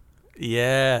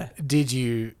 did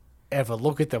you ever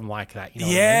look at them like that? You know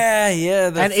what I mean? Yeah.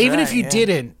 That's and even right, if you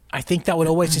didn't, I think that would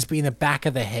always just be in the back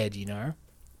of the head, you know.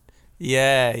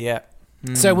 Yeah.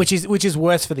 So which is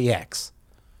worse for the ex.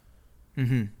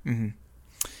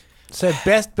 So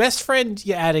best friend,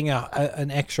 you're adding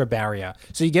an extra barrier.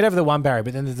 So you get over the one barrier,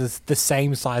 but then there's the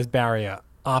same size barrier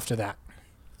after that.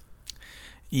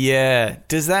 Yeah.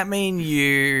 Does that mean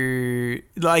you...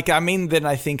 Like, I mean, then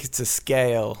I think it's a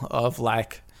scale of,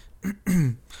 like,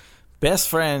 best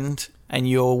friend, and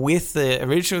you're with the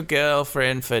original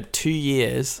girlfriend for 2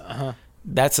 years.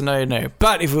 That's a no-no.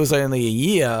 But if it was only a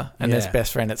year and there's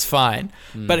best friend, it's fine.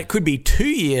 But it could be 2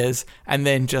 years and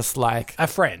then just like... A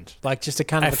friend. Like just a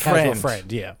kind of a casual friend,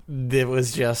 yeah. That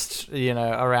was just, you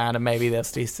know, around and maybe they'll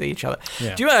still see each other.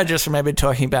 Yeah. Do you know what I just remembered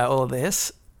talking about all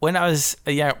this? When I was,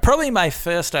 probably my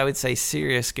first, I would say,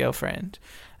 serious girlfriend.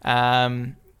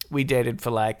 We dated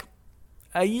for like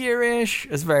a year-ish.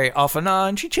 It was very off and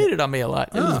on. She cheated on me a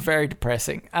lot. It was very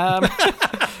depressing.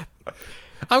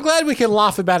 I'm glad we can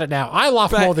laugh about it now. I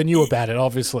laugh more than you about it,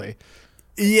 obviously.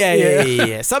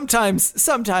 Yeah. Sometimes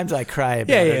I cry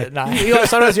about it at night.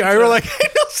 Sometimes you're like, hey,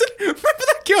 Nelson, remember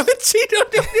that girl that cheated on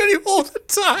you all the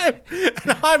time?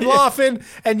 And I'm laughing,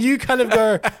 and you kind of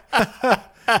go,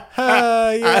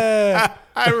 yeah.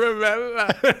 I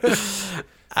remember.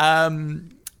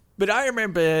 But I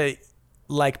remember,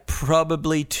 like,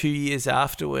 probably 2 years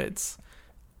afterwards,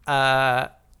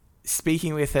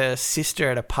 speaking with her sister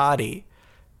at a party.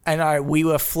 and we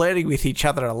were flirting with each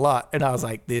other a lot, and I was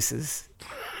like,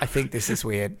 I think this is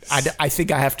weird. I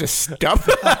think I have to stop.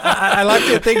 I like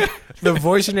to think the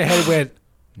voice in your head went,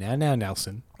 now,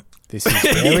 Nelson, this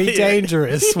is very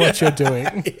dangerous what you're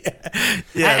doing.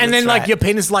 Yeah, and then like your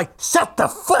penis is like, shut the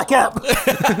fuck up.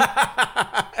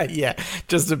 Yeah,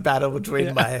 just a battle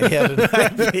between my head and my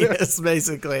penis,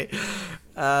 basically.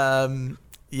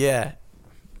 Yeah.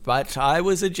 But I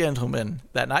was a gentleman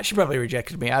that night. She probably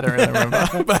rejected me. I don't really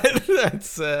remember. But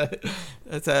that's how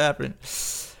it happened.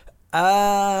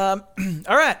 All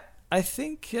right. I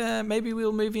think maybe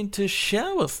we'll move into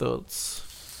shower thoughts.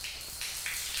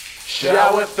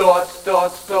 Shower thoughts, shower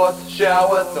thoughts,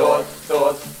 shower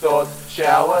thoughts,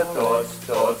 shower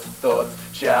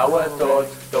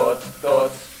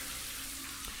thoughts.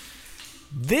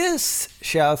 This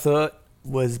shower thought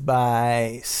was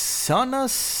by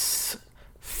Sonus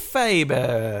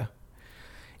Faber.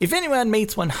 If anyone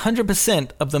meets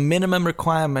 100% of the minimum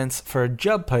requirements for a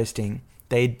job posting,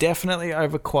 they definitely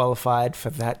overqualified for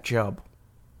that job.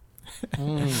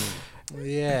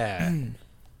 Yeah.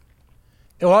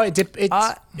 Well, it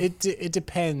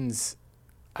depends.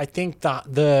 I think that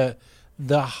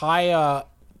the higher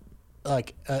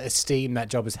esteem that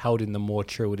job is held in, the more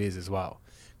true it is as well.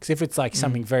 Because if it's like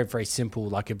something very, very simple,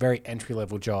 like a very entry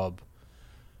level job,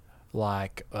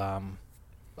 like I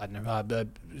don't know, the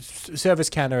service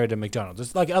counter at a McDonald's,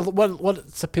 it's like what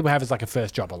some people have is like a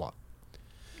first job a lot.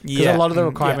 Because a lot of the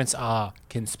requirements are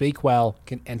can speak well,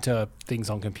 can enter things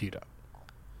on computer.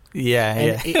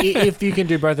 Yeah. If you can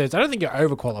do both of those, I don't think you're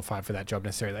overqualified for that job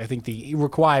necessarily. I think the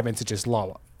requirements are just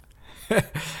lower.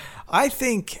 I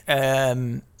think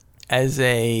as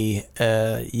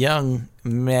a young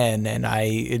man and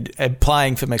I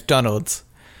applying for McDonald's,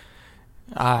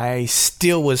 I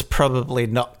still was probably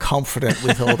not confident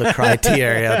with all the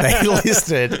criteria they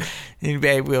listed in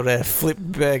being able to flip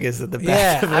burgers at the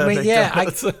back.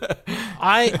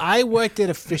 I worked at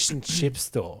a fish and chip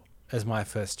store as my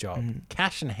first job.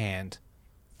 Cash in hand,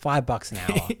 $5 an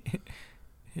hour.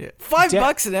 Yeah.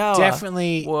 $5 an hour.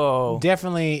 Definitely. Whoa.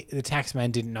 Definitely, the tax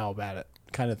man didn't know about it,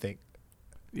 kind of thing.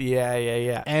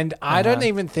 Yeah. And I don't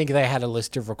even think they had a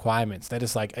list of requirements. They're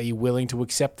just like, "Are you willing to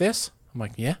accept this?" I'm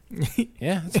like, "Yeah,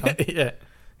 that's fine."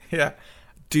 Yeah.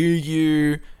 Do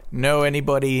you know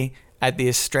anybody at the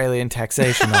Australian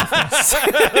Taxation Office?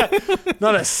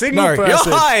 Not a single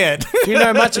person. You're hired. Do you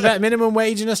know much about minimum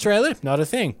wage in Australia? Not a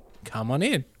thing. Come on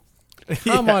in.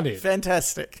 Come on in.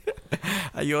 Fantastic.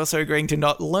 Are you also agreeing to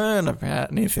not learn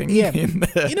about anything? Yeah.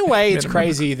 In a way, it's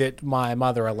crazy that my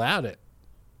mother allowed it.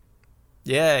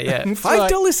 Yeah.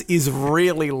 $5 is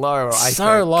really low, I think.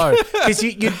 So low. Because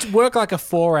you work like a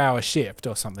 4-hour shift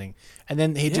or something, and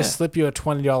then he'd just slip you a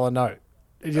 $20 note.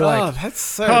 And you're like, that's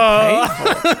so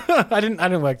painful. I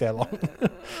didn't work that long.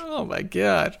 Oh my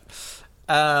God.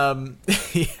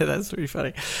 That's pretty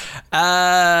funny.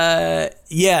 But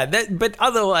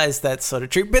otherwise that's sort of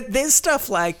true. But there's stuff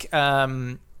like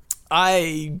I've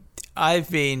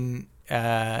been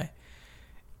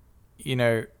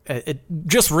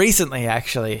just recently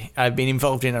actually I've been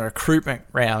involved in a recruitment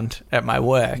round at my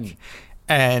work,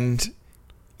 and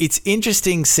it's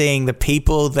interesting seeing the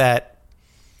people that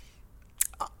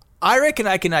I reckon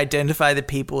I can identify the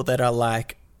people that are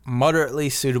like moderately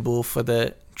suitable for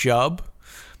the job.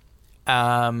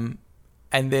 And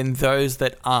then those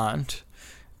that aren't,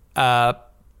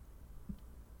 but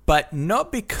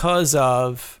not because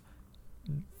of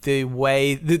the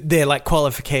way their like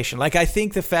qualification. Like I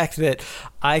think the fact that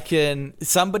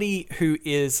somebody who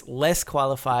is less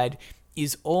qualified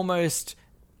is almost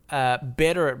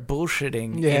better at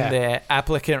bullshitting in their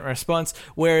applicant response,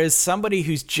 whereas somebody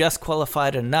who's just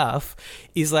qualified enough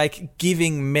is like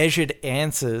giving measured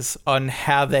answers on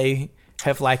how they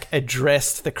have like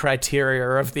addressed the criteria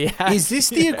of the act. Is this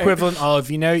the equivalent of,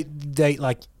 they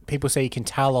like people say you can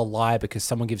tell a lie because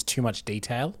someone gives too much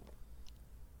detail?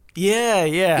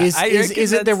 Yeah. Is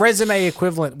it the resume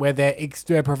equivalent where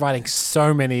they're providing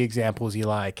so many examples? You're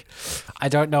like, I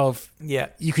don't know if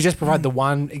you could just provide the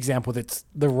one example that's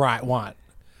the right one,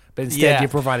 but instead you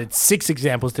provided 6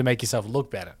 examples to make yourself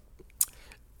look better.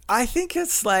 I think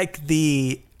it's like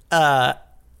the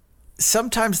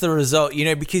sometimes the result,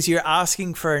 because you're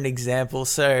asking for an example.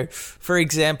 So, for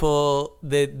example,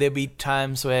 there'll be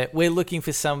times where we're looking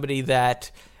for somebody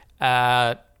that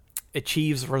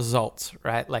achieves results,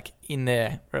 right? Like in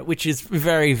there, which is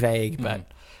very vague, but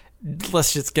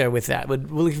let's just go with that. We're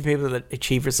looking for people that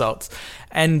achieve results.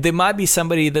 And there might be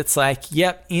somebody that's like,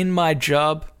 yep, in my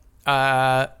job,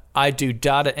 I do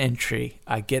data entry.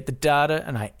 I get the data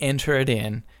and I enter it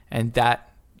in, and that,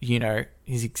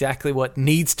 He's exactly what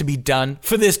needs to be done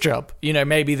for this job. You know,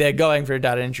 maybe they're going for a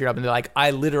data entry job and they're like,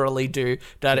 I literally do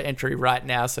data entry right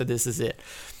now, so this is it.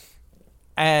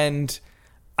 And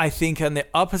I think on the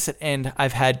opposite end,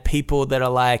 I've had people that are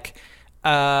like,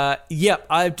 yep,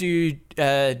 I do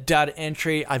data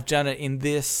entry. I've done it in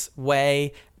this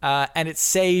way, and it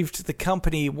saved the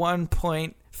company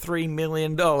 $1.3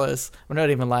 million. I'm not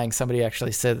even lying. Somebody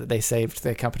actually said that they saved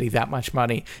their company that much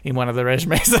money in one of the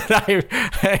resumes that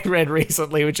I read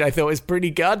recently, which I thought was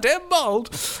pretty goddamn bold.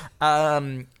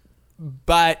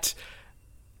 But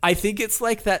I think it's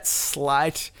like that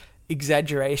slight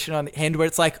exaggeration on the end where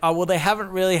it's like, oh, well, they haven't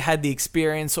really had the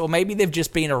experience, or maybe they've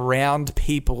just been around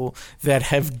people that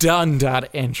have done data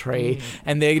entry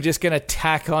and they're just going to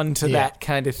tack on to that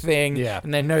kind of thing. Yeah.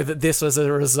 And they know that this was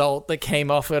a result that came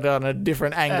off it on a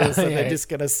different angle. So they're just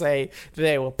going to say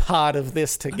they were part of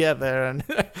this together. And,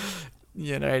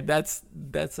 you know, that's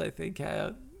I think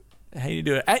how you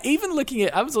do it. I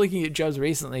was looking at jobs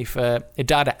recently for a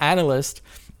data analyst.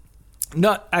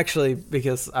 Not actually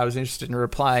because I was interested in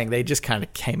replying. They just kind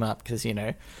of came up because, you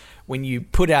know, when you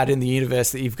put out in the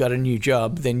universe that you've got a new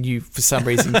job, then you, for some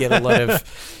reason, get a lot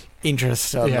of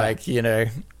interest on, like, you know,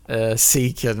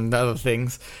 Seek and other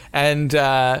things. And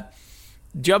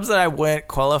jobs that I weren't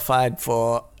qualified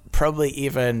for probably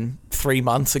even 3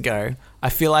 months ago, I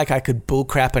feel like I could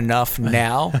bullcrap enough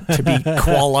now to be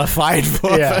qualified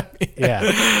for them.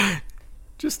 Yeah.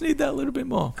 Just need that little bit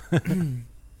more.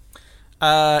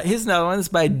 Here's another one. It's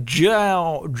by Joel.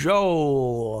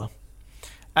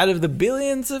 Out of the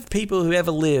billions of people who ever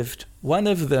lived, one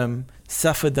of them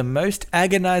suffered the most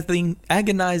agonizing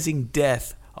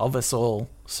death of us all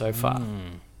so far.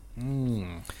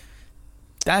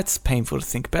 That's painful to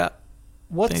think about.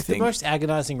 What's the most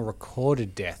agonizing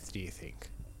recorded death, do you think?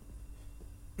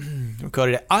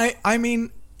 Recorded. I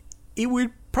mean, it would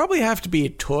probably have to be a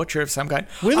torture of some kind.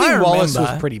 Willie Wallace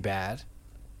was pretty bad.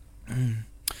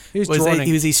 He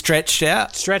was he stretched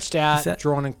out? Stretched out,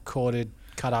 drawn and quartered,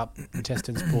 cut up,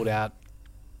 intestines pulled out.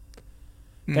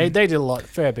 They did a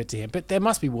fair bit to him, but there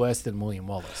must be worse than William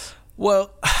Wallace.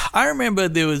 Well, I remember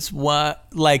there was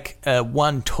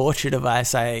one torture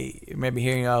device I remember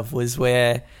hearing of was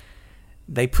where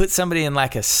they put somebody in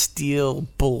like a steel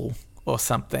bull or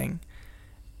something,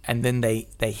 and then they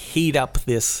heat up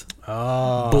this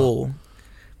bull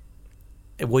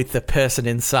with the person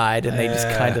inside, and they just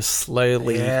kind of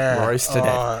slowly roasted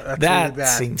it. That really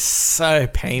seems so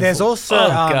painful. There's also,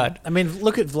 God. I mean,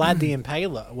 look at Vlad the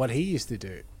Impaler, what he used to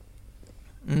do.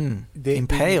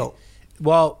 Impale.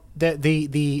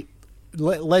 The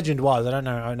legend was, I don't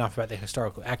know enough about the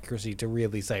historical accuracy to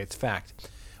really say it's fact,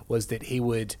 was that he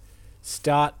would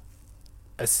start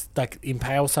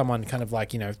impale someone kind of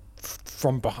like, you know,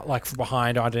 from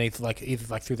behind or underneath, like either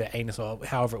like through their anus or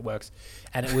however it works,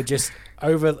 and it would just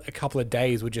over a couple of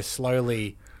days would just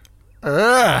slowly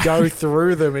go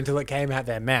through them until it came out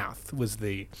their mouth.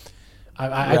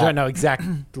 I don't know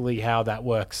exactly how that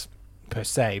works per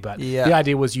se, but the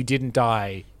idea was you didn't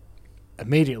die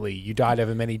immediately. You died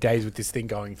over many days with this thing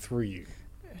going through you.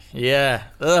 Yeah.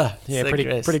 Yeah,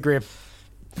 pretty grim.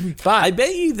 But I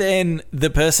bet you then the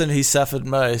person who suffered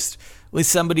most was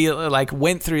somebody that like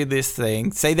went through this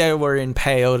thing, say they were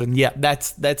impaled, and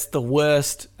that's the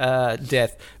worst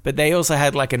death. But they also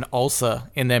had like an ulcer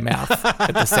in their mouth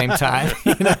at the same time.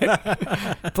 You know?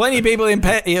 Plenty of people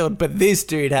impaled, but this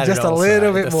dude had just an ulcer a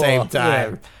little bit at the more. same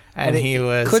time, and he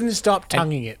couldn't stop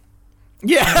tonguing it.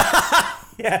 Yeah.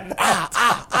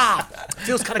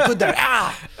 Feels kind of good though.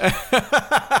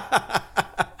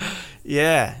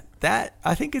 Yeah. That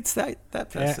I think it's that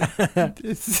person. Yeah.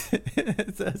 it's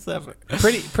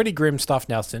pretty grim stuff,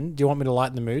 Nelson. Do you want me to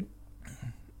lighten the mood?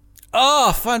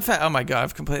 Oh, fun fact! Oh my god,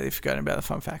 I've completely forgotten about the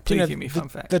fun fact. Please give me a fun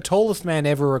fact. The tallest man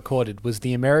ever recorded was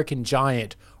the American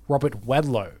giant Robert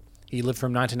Wadlow. He lived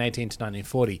from 1918 to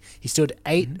 1940. He stood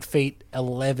 8 feet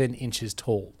 11 inches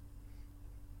tall.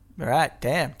 Right,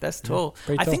 damn, that's tall.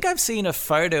 Tall. I think I've seen a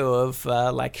photo of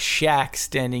like Shaq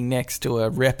standing next to a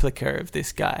replica of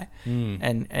this guy,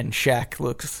 and Shaq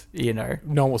looks, you know,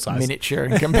 normal size, miniature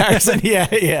in comparison.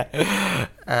 Yeah,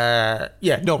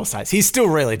 normal size. He's still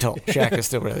really tall. Shaq is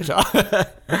still really tall.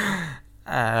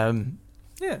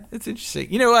 Yeah, it's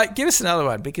interesting. You know what? Give us another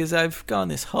one because I've gone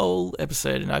this whole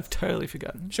episode and I've totally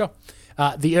forgotten. Sure.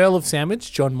 The Earl of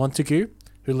Sandwich, John Montagu,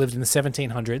 who lived in the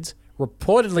 1700s.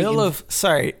 Reportedly,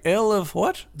 Earl of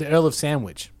what? The Earl of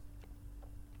Sandwich.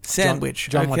 Sandwich.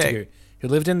 John Montagu, who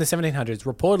lived in the 1700s,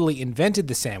 reportedly invented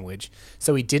the sandwich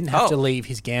so he didn't have to leave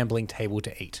his gambling table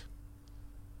to eat.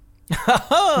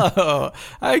 Oh,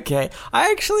 okay. I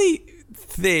actually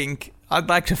think I'd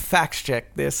like to fact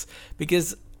check this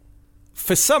because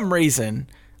for some reason,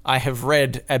 I have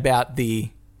read about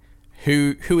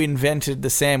who invented the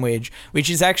sandwich, which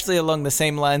is actually along the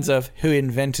same lines of who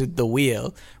invented the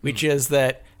wheel, which is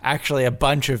that actually a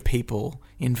bunch of people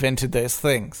invented those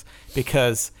things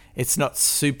because it's not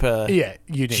super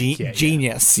unique,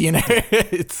 genius, you know.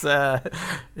 It's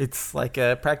like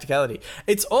a practicality.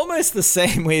 It's almost the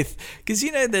same with, because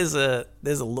you know there's a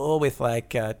law with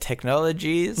like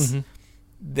technologies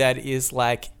that is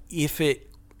like, if it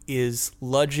is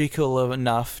logical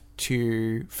enough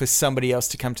for somebody else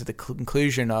to come to the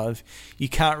conclusion of, you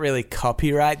can't really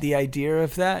copyright the idea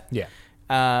of that.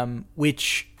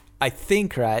 Which I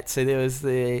think, right? So there was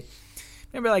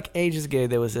remember like ages ago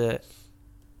there was a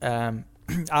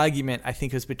argument, I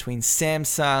think it was between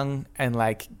Samsung and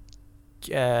like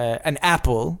an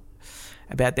Apple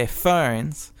about their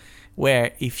phones,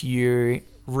 where if you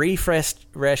refreshed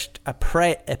a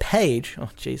page, oh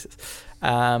Jesus,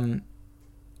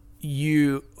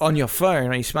 you on your phone,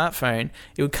 on your smartphone,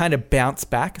 it would kind of bounce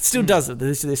back. It still does it to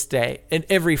this day. In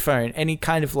every phone, any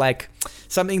kind of like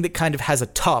something that kind of has a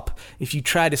top, if you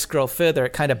try to scroll further,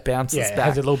 it kind of bounces back. Yeah, it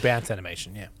has a little bounce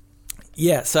animation,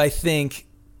 Yeah, so I think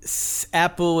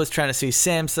Apple was trying to sue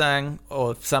Samsung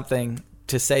or something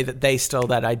to say that they stole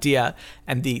that idea,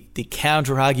 and the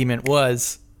counter argument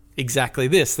was exactly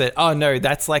this, that, oh no,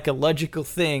 that's like a logical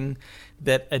thing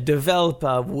that a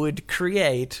developer would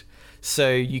create,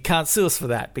 so you can't sue us for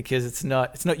that because it's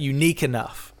not unique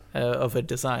enough of a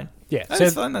design. Yeah, I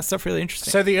just find that stuff really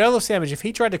interesting. So the Earl of Sandwich, if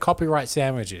he tried to copyright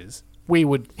sandwiches, we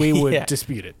would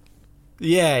dispute it.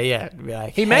 Yeah.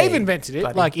 Like, he may have invented it,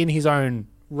 buddy, like in his own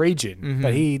region,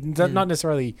 but not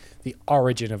necessarily the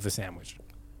origin of the sandwich.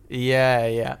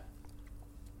 Yeah.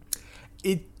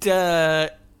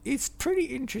 It's pretty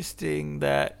interesting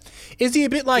that is he a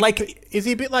bit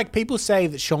like people say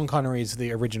that Sean Connery is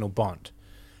the original Bond,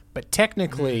 but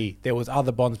technically there was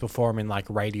other Bonds before him in like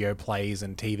radio plays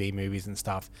and TV movies and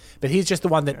stuff. But he's just the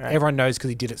one that everyone knows because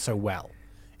he did it so well.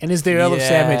 And is the Earl of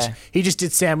Sandwich? He just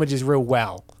did sandwiches real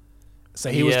well. So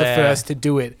he was the first to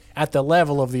do it at the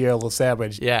level of the Earl of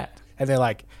Sandwich. Yeah. And they're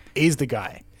like, he's the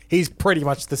guy. He's pretty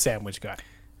much the sandwich guy.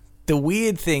 The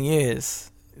weird thing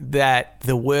is that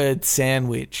the word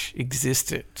sandwich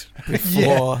existed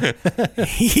before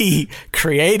he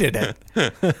created it.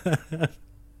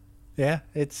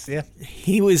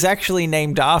 He was actually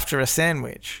named after a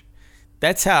sandwich.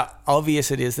 That's how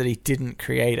obvious it is that he didn't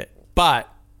create it. But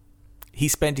he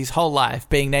spent his whole life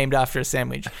being named after a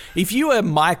sandwich. If you were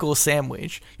Michael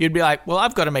Sandwich, you'd be like, well,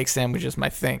 I've got to make sandwiches my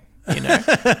thing, you know?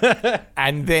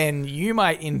 And then you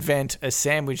might invent a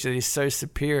sandwich that is so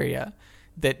superior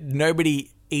that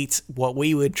nobody eats what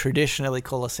we would traditionally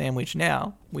call a sandwich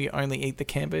now. We only eat the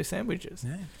Cambo sandwiches.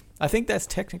 Yeah. I think that's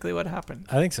technically what happened.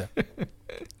 I think so.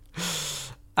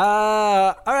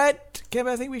 All right, Cambo,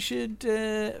 I think we should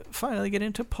finally get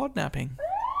into podnapping.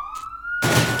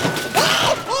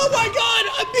 Oh my God,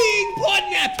 I'm being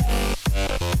podnapped!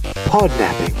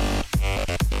 Podnapping.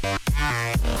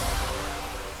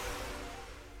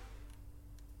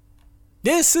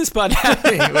 This is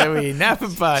podnapping, where we nap a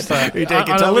pod. We take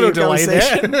on a little delay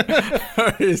conversation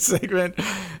or a segment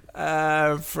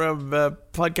from a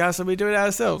podcast, and we do it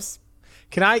ourselves.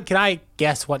 Can I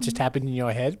guess what just happened in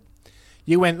your head?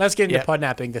 You went, let's get into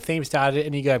podnapping. The theme started,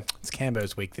 and you go, it's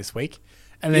Cambo's week this week.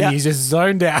 And then you just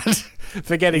zoned out,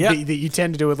 forgetting that you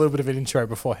tend to do a little bit of an intro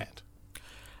beforehand.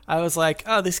 I was like,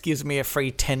 oh, this gives me a free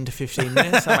 10 to 15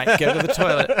 minutes. I might go to the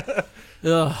toilet.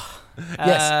 Ugh.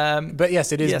 Yes, but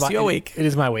yes, it is your week. It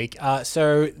is my week.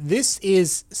 So this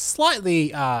is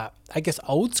slightly, I guess,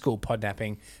 old school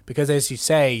podnapping because, as you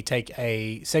say, take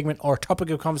a segment or a topic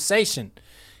of conversation.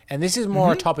 And this is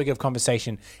more a topic of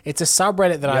conversation. It's a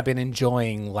subreddit that I've been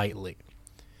enjoying lately.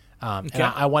 And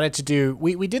I wanted to do...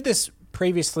 We did this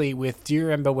previously with... Do you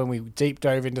remember when we deep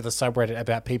dove into the subreddit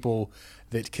about people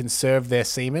that conserve their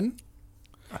semen?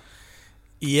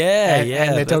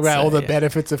 And they talk about all the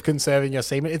benefits of conserving your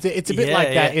semen. It's a bit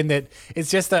like that in that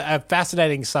it's just a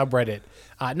fascinating subreddit.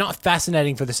 Not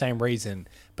fascinating for the same reason,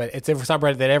 but it's a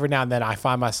subreddit that every now and then I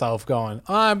find myself going,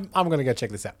 I'm going to go check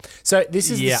this out. So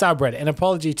this is the subreddit. An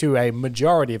apology to a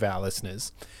majority of our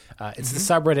listeners. It's the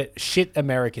subreddit Shit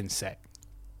Americans Say.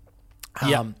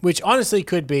 Which honestly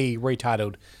could be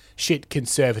retitled Shit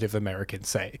Conservative Americans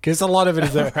Say, because a lot of it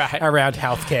is around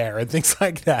healthcare and things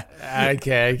like that. But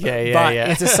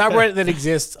it's a subreddit that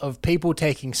exists of people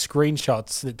taking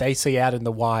screenshots that they see out in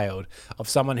the wild of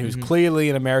someone who's clearly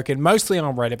an American, mostly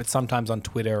on Reddit, but sometimes on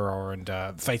Twitter or on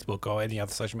Facebook or any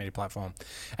other social media platform,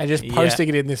 and just posting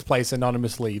it in this place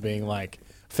anonymously, being like,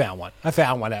 found one. I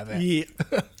found one out there.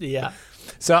 Yeah.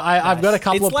 So I've got a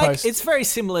couple of posts. It's very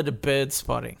similar to bird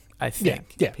spotting. I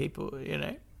think. Yeah. People,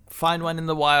 find one in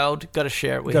the wild, got to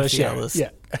share it with Got to the share others.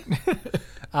 it.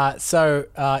 Yeah.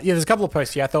 There's a couple of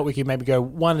posts here. I thought we could maybe go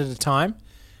one at a time.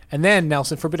 And then,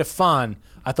 Nelson, for a bit of fun,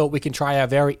 I thought we can try our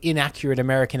very inaccurate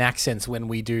American accents when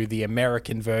we do the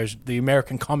American version, the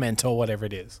American comment or whatever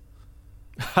it is.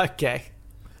 Okay.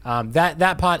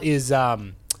 That part is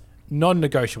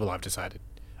non-negotiable, I've decided.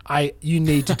 You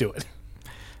need to do it.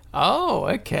 Oh,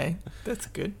 okay. That's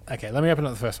good. Okay, let me open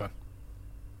up the first one.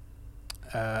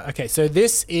 Okay, so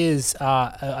this is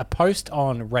a post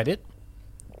on Reddit,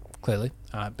 clearly,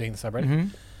 being the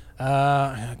subreddit.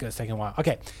 It's taking a while.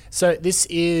 Okay, so this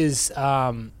is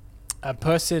a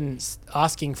person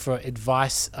asking for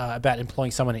advice about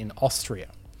employing someone in Austria.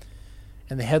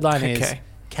 And the headline is,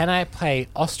 can I pay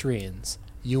Austrians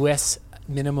US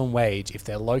minimum wage if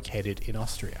they're located in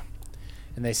Austria?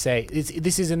 And they say,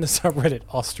 this is in the subreddit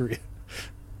Austria.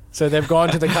 So they've gone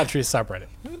to the country's subreddit.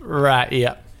 Right,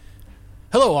 yeah.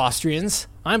 Hello, Austrians.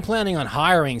 I'm planning on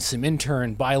hiring some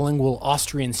bilingual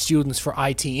Austrian students for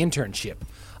IT internship.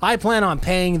 I plan on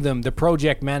paying them the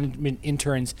project management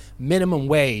interns minimum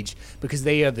wage because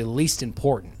they are the least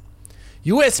important.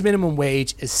 U.S. minimum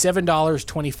wage is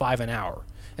 $7.25 an hour,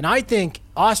 and I think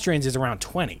Austrians is around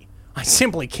 20. I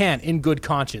simply can't, in good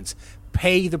conscience,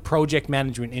 pay the project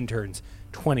management interns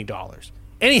 $20.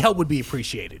 Any help would be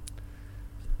appreciated.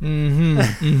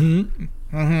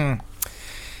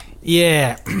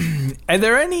 Yeah. Are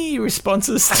there any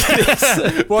responses to this?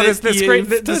 Well,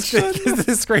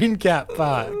 the screen cap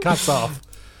cuts off.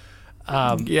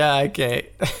 Yeah, okay.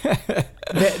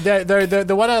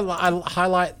 The one I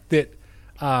highlight that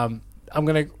I'm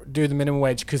going to do the minimum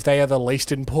wage because they are the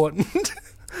least important.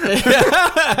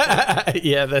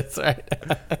 Yeah, that's right.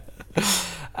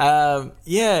 But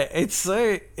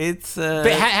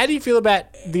how do you feel about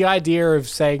the idea of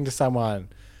saying to someone,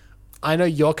 I know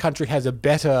your country has a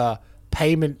better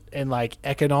payment and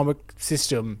economic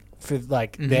system for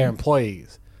their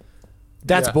employees.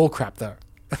 That's bullcrap though.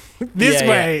 This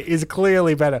way is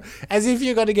clearly better. As if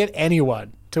you're going to get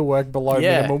anyone to work below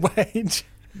minimum wage.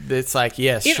 It's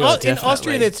yes, in, sure, in definitely.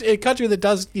 Austria, that's a country that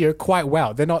does quite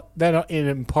well. They're not in an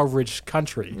impoverished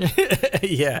country.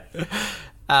 Yeah.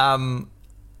 And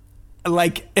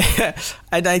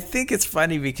I think it's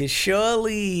funny because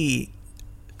surely,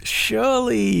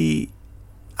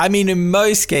 I mean, in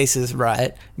most cases,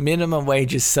 right, minimum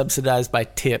wage is subsidized by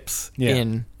tips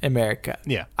in America.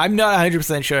 Yeah. I'm not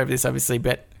 100% sure of this, obviously,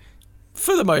 but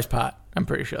for the most part, I'm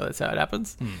pretty sure that's how it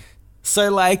happens.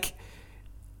 So,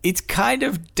 it's kind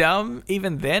of dumb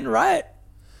even then, right,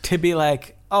 to be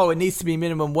oh, it needs to be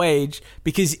minimum wage,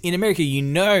 because in America,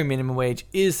 minimum wage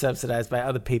is subsidized by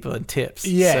other people and tips.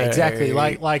 Yeah, So- exactly.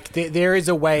 There is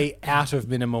a way out of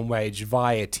minimum wage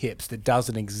via tips that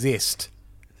doesn't exist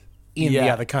in the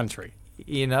other country.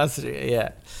 In Austria,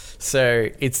 yeah. So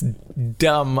it's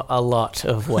dumb a lot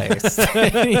of ways. Do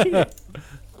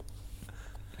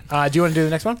you want to do the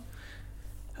next one?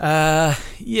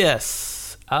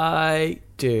 Yes, I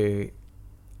do.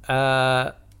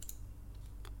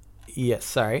 Yes,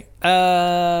 sorry.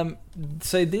 So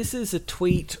this is a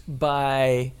tweet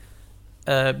by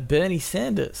Bernie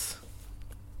Sanders.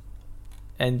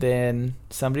 And then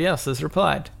somebody else has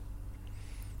replied.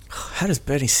 How does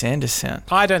Bernie Sanders sound?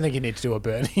 I don't think you need to do a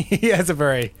Bernie. He has a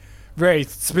very, very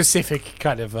specific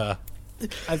kind of... and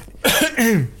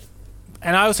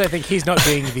I also think he's not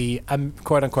being the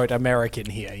quote-unquote American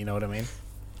here, you know what I mean?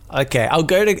 Okay, I'll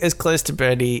go to as close to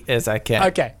Bernie as I can.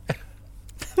 Okay.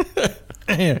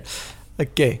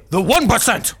 Okay. The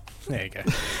 1%! There you go.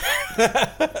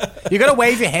 You got to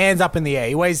wave your hands up in the air.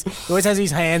 He always has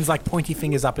his hands pointy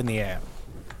fingers up in the air.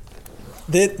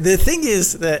 The thing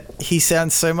is that he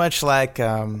sounds so much like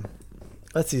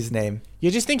what's his name?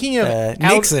 You're just thinking of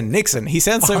Nixon. Nixon. He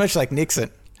sounds so much like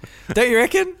Nixon. Don't you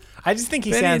reckon? I just think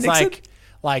he Bernie sounds Nixon?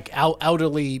 like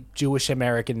elderly Jewish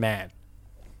American man.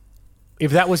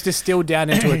 If that was distilled down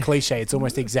into a cliche, it's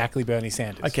almost exactly Bernie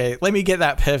Sanders. Okay, let me get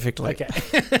that perfectly. Okay.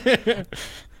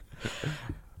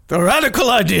 The radical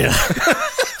idea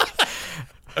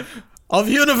of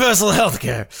universal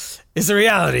healthcare is a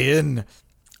reality in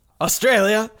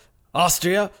Australia,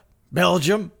 Austria,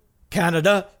 Belgium,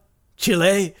 Canada,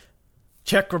 Chile,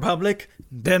 Czech Republic,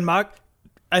 Denmark,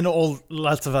 and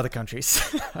lots of other countries.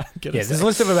 There's a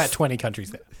list of about 20 countries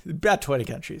there. About 20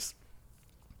 countries.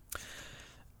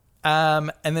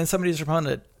 And then somebody's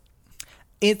responded,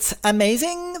 "It's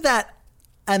amazing that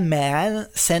a man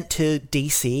sent to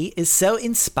DC is so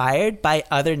inspired by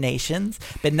other nations,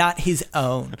 but not his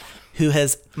own, who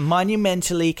has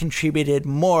monumentally contributed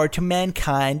more to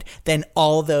mankind than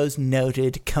all those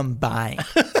noted combined."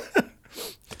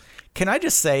 Can I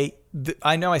just say,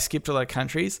 I know I skipped a lot of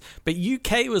countries, but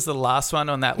UK was the last one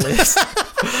on that list.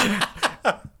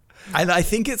 And I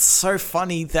think it's so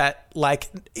funny that, like,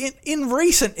 in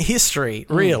recent history,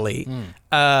 really,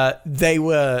 they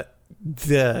were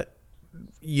the,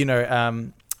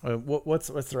 what's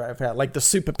the right power? Like the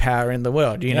superpower in the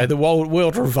world. You know, the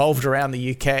world revolved around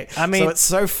the UK. I mean, so it's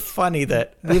so funny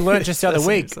that we learned just the other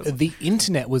week the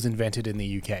internet was invented in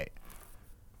the UK.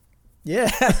 Yeah,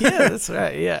 that's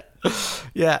right.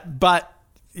 But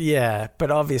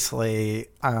obviously,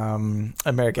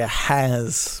 America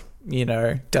has,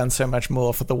 done so much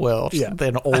more for the world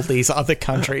than all these other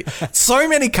countries. So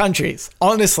many countries,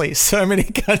 honestly, so many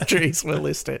countries were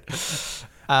listed.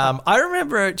 I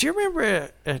remember, do you remember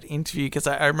an interview? Because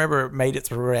I remember it made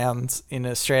its rounds in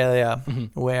Australia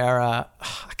where, I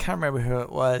can't remember who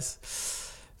it was,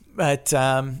 but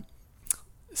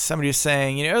somebody was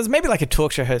saying, it was maybe like a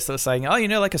talk show host that was saying,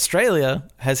 like Australia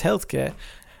has healthcare.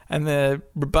 And the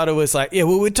rebuttal was like, yeah,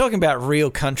 well, we're talking about real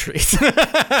countries.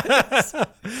 I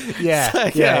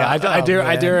do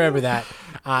remember that.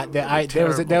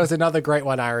 There was another great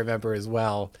one I remember as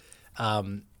well.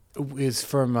 Is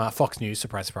from Fox News,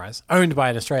 surprise, surprise, owned by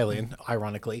an Australian,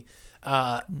 ironically,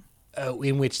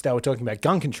 in which they were talking about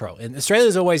gun control. And Australia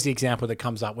is always the example that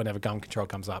comes up whenever gun control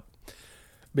comes up,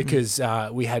 because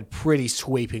we had pretty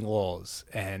sweeping laws,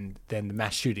 and then the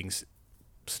mass shootings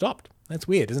stopped. That's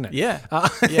weird, isn't it? Yeah.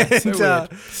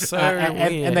 So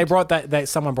weird. And they brought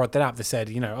someone brought that up. They said,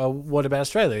 what about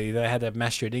Australia? They had a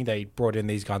mass shooting. They brought in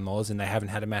these gun laws, and they haven't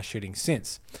had a mass shooting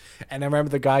since. And I remember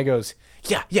the guy goes,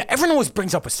 yeah, everyone always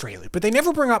brings up Australia, but they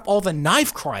never bring up all the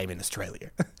knife crime in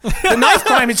Australia. The knife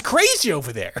crime is crazy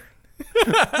over there.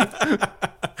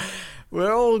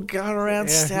 We're all going around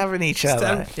stabbing each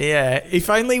other. Yeah. If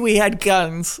only we had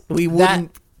guns, we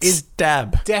wouldn't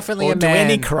stab. Definitely or a do man.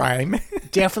 Any crime.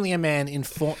 Definitely a man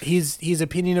his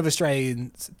opinion of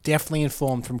Australians definitely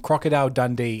informed from Crocodile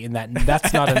Dundee in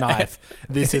that's not a knife.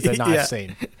 This is a knife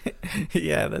scene.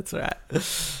 Yeah, that's right.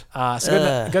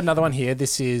 Got another one here.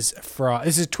 This is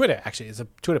Twitter, actually. It's a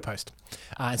Twitter post.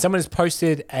 And someone has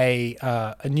posted a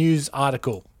news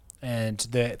article, and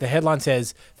the headline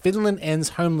says, Finland ends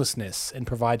homelessness and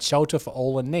provides shelter for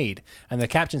all in need. And the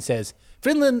caption says,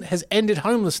 Finland has ended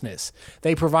homelessness.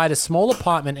 They provide a small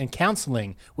apartment and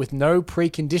counselling with no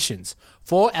preconditions.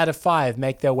 4 out of 5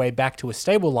 make their way back to a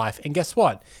stable life. And guess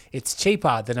what? It's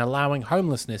cheaper than allowing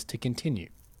homelessness to continue.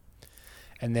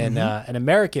 And then an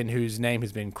American whose name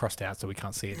has been crossed out so we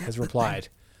can't see it has replied,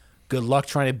 good luck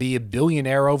trying to be a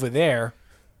billionaire over there.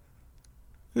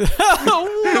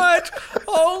 What?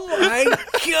 Oh my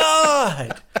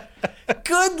God.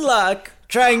 Good luck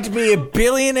trying to be a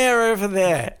billionaire over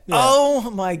there. Yeah. Oh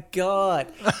my God.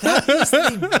 That is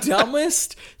the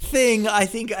dumbest thing I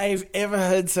think I've ever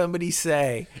heard somebody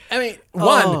say. I mean,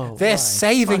 they're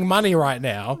saving money right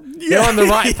now. They're on the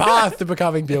right path to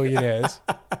becoming billionaires.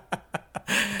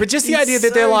 But just the idea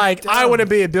that they're like, dumb. I want to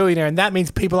be a billionaire, and that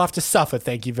means people have to suffer.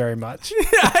 Thank you very much.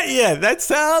 Yeah, that's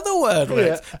how the world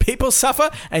works. Yeah. People suffer,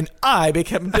 and I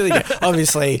become a billionaire.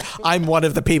 Obviously, I'm one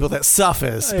of the people that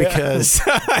suffers because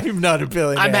I'm not a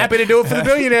billionaire. I'm happy to do it for the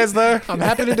billionaires, though. I'm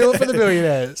happy to do it for the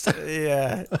billionaires.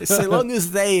 Yeah. So long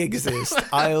as they exist,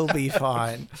 I'll be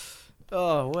fine.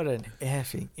 Oh, what an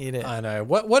effing idiot. I know.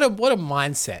 What a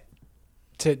mindset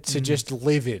to just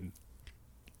live in.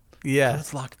 Yeah.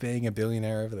 It's like being a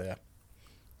billionaire over there.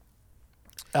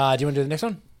 Do you want to do the next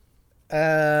one?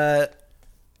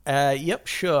 Yep,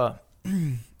 sure.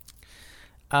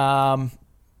 I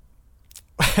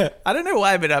don't know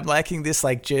why, but I'm liking this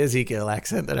like Jersey girl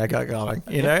accent that I got going,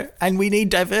 you know? And we need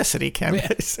diversity, can we?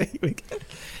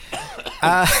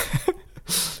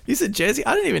 Is it Jersey?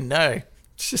 I don't even know.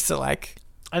 It's just like...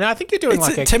 I know, I think you're doing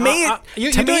like a... To me,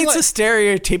 it's a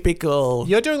stereotypical...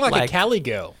 You're doing like a Cali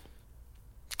girl.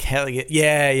 Cali,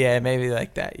 yeah, maybe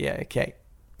like that. Yeah, okay.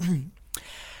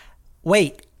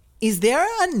 Wait, is there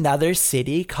another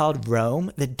city called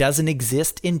Rome that doesn't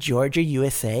exist in Georgia,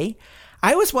 USA?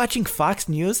 I was watching Fox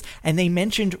News and they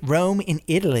mentioned Rome in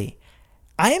Italy.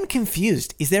 I am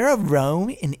confused. Is there a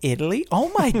Rome in Italy?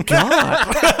 Oh my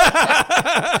God.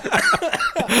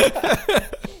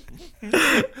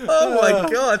 Oh my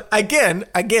God. Again,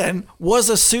 was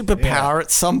a superpower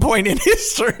at some point in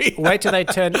history. Wait till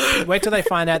they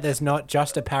find out there's not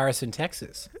just a Paris in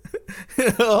Texas.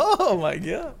 Oh my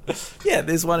God. Yeah,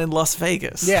 there's one in Las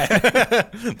Vegas. Yeah.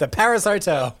 The Paris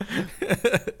Hotel.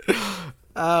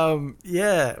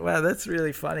 Yeah, wow, that's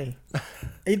really funny.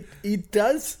 It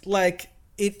does, like,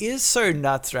 it is so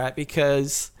nuts, right?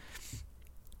 Because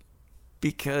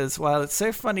while it's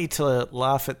so funny to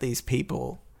laugh at these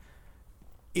people,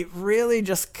 it really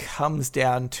just comes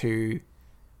down to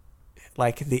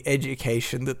like the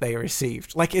education that they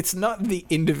received. Like, it's not the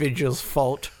individual's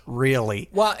fault, really.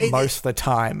 Well, most of the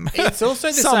time. It's also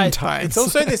this Sometimes. it's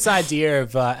also this idea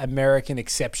of American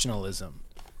exceptionalism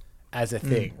as a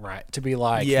thing, right? To be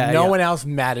like, no one else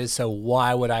matters, so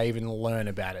why would I even learn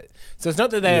about it? So it's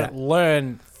not that they don't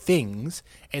learn things;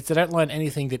 it's they don't learn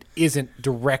anything that isn't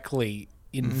directly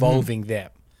involving them.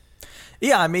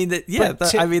 Yeah, I mean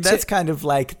that's kind of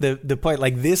like the point.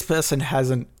 Like, this person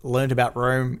hasn't learned about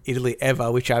Rome, Italy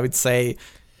ever, which I would say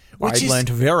I learned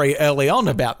very early on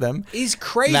about them. Is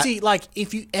crazy. Like,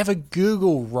 if you ever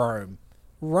Google Rome,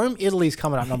 Italy's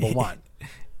coming up number one.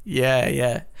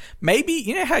 Yeah. Maybe,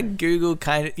 you know how Google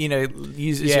kind of,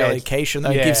 uses your location,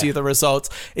 though, gives you the results.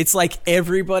 It's like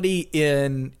everybody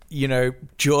in,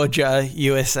 Georgia,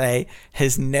 USA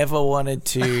has never wanted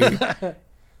to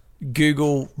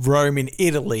Google Rome in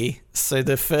Italy. So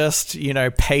the first,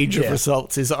 page of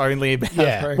results is only about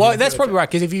Rome. Well, that's probably right,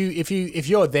 because if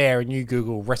you're there and you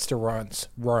Google restaurants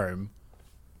Rome,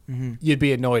 you'd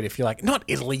be annoyed if you're like, not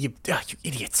Italy, you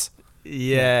idiots.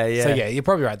 Yeah. So you're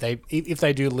probably right. If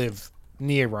they do live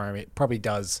near Rome, it probably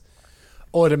does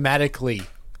automatically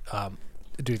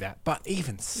do that. But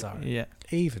even so, Yeah.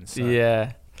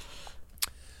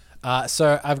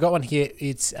 So I've got one here.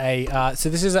 It's so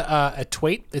this is a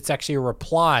tweet. It's actually a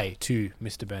reply to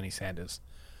Mr. Bernie Sanders.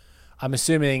 I'm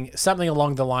assuming something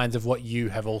along the lines of what you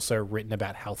have also written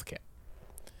about healthcare.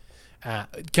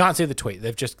 Can't see the tweet.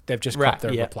 They've just cropped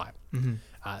their reply.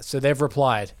 So they've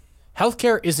replied,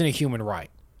 "Healthcare isn't a human right.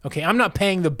 Okay, I'm not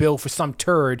paying the bill for some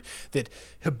turd that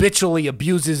habitually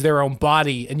abuses their own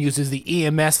body and uses the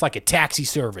EMS like a taxi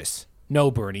service. No,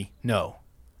 Bernie, no."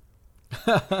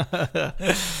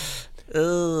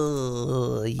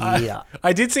 Oh, yeah.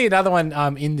 I did see another one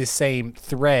in this same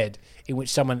thread in which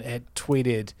someone had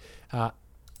tweeted,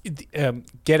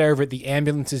 "Get over it. The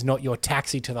ambulance is not your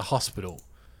taxi to the hospital."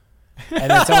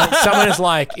 And then someone is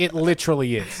like, "It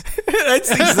literally is."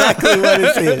 That's exactly what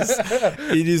it is.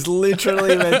 It is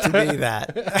literally meant to be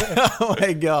that. Oh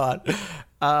my god.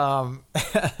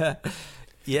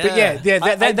 Yeah.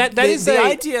 But that is the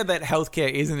idea that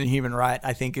healthcare isn't a human right,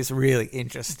 I think, is really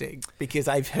interesting, because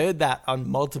I've heard that on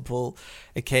multiple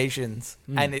occasions,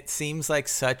 and it seems like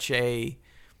such a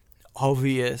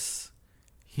obvious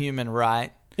human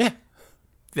right. Yeah.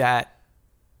 That,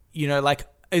 like,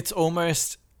 it's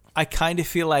almost, I kind of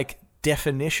feel like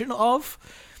definition of,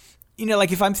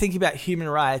 like, if I'm thinking about human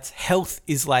rights, health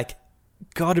is like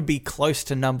got to be close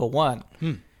to number one.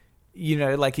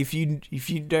 Like, if you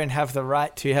don't have the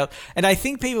right to health, and I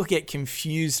think people get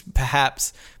confused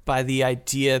perhaps by the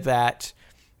idea that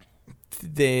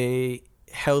the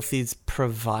health is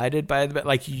provided by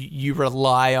like you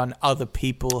rely on other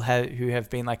people who have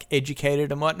been like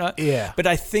educated and whatnot. Yeah. But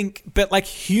I think, like,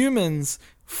 humans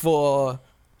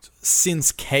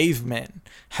since cavemen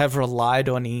have relied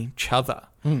on each other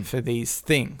for these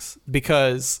things,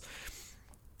 because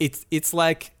it's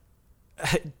like,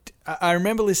 I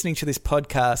remember listening to this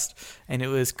podcast, and it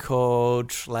was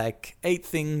called like 8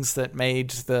 Things That Made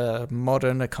the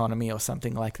Modern Economy or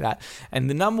something like that. And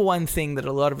the number one thing that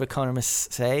a lot of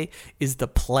economists say is the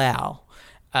plow.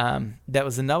 That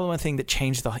was the number one thing that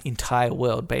changed the entire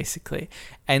world, basically.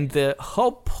 And the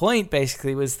whole point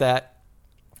basically was that,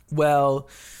 well,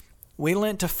 we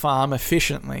learned to farm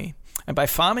efficiently. And by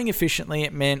farming efficiently,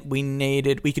 it meant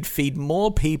we could feed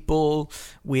more people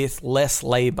with less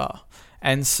labor.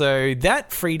 And so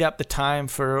that freed up the time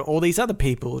for all these other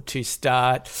people to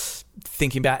start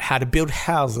thinking about how to build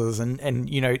houses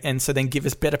and so then give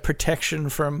us better protection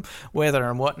from weather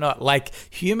and whatnot. Like,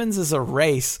 humans as a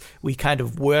race, we kind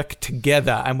of work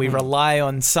together, and we rely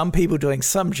on some people doing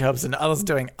some jobs and others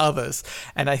doing others.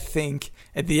 And I think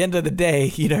at the end of the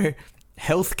day,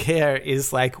 healthcare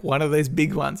is like one of those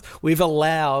big ones. We've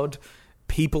allowed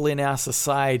people in our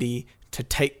society to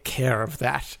take care of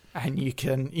that, and you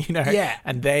can,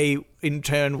 and they in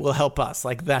turn will help us.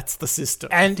 Like, that's the system.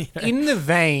 And in the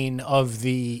vein of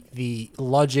the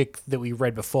logic that we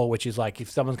read before, which is like,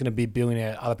 if someone's going to be a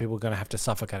billionaire, other people are going to have to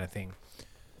suffer, kind of thing.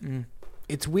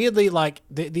 It's weirdly like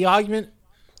the argument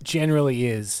generally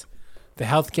is the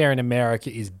healthcare in America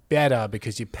is better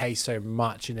because you pay so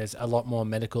much, and there's a lot more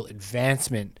medical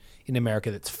advancement in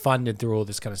America that's funded through all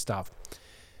this kind of stuff.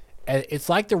 And it's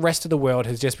like the rest of the world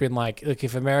has just been like, look,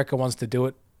 if America wants to do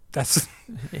it, that's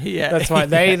fine.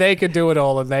 They can do it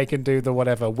all, and they can do the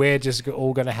whatever. We're just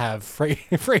all going to have free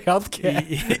healthcare.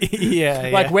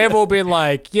 Like, we've all been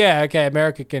like, yeah, okay,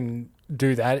 America can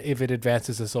do that if it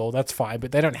advances us all. That's fine,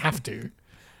 but they don't have to.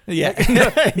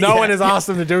 Yeah. No one has asked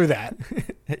them to do that.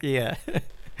 Yeah.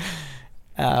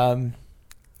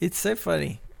 It's so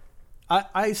funny.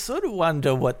 I sort of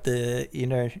wonder what the,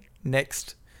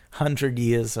 next 100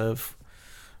 years of,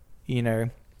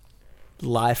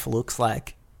 life looks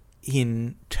like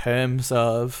in terms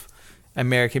of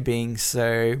America being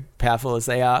so powerful as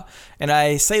they are. And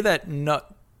I say that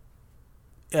not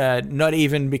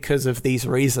even because of these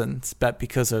reasons, but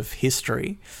because of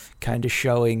history, kind of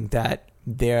showing that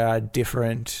there are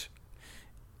different,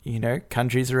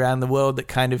 countries around the world that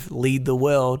kind of lead the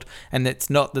world. And it's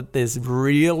not that there's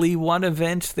really one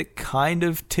event that kind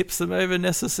of tips them over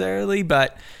necessarily,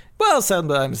 but, well,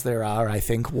 sometimes there are, I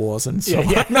think, wars and so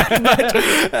on.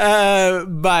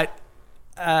 But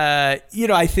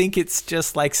I think it's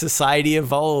just like society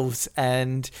evolves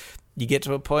and you get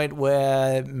to a point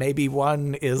where maybe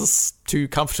one is too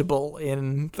comfortable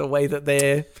in the way that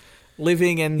they're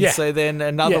living, and so then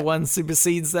another one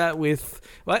supersedes that with...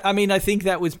 I mean, I think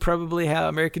that was probably how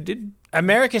America did.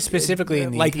 America specifically,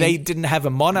 they didn't have a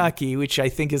monarchy, which I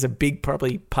think is a big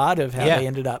probably part of how they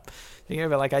ended up.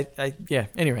 But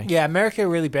anyway. Yeah, America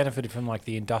really benefited from like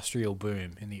the industrial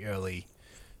boom in the early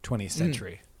 20th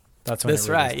century. That's when. That's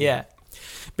really right. Yeah.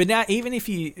 But now, even if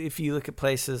you look at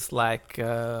places like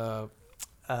I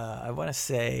want to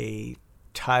say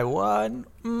Taiwan.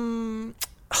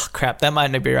 Crap, that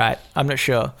might not be right. I'm not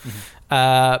sure.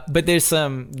 But there's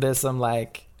some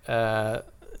like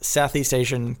Southeast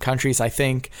Asian countries, I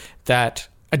think, that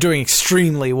are doing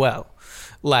extremely well,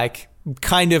 like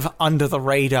kind of under the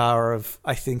radar of,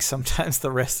 I think, sometimes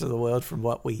the rest of the world from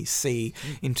what we see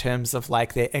in terms of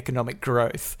like their economic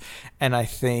growth. And I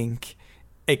think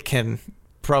it can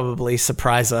probably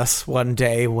surprise us one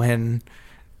day when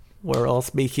we're all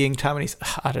speaking Taiwanese.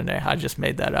 I don't know. I just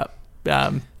made that up.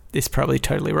 It's probably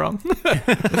totally wrong.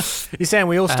 You're saying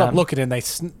we all stopped looking and they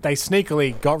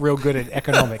sneakily got real good at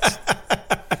economics.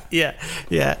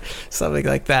 Yeah, something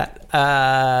like that.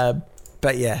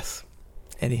 But yes,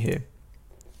 anywho.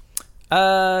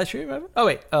 Should we move on? Oh,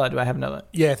 wait. Oh, do I have another one?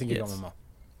 Yeah, I think you got one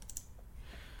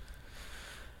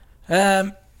more.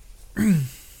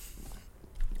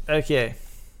 Okay.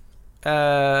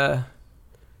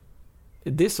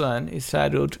 This one is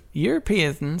titled,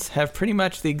 Europeans have pretty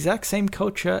much the exact same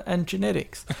culture and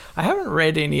genetics. I haven't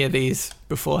read any of these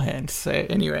beforehand, so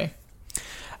anyway.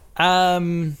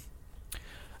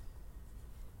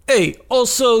 Hey,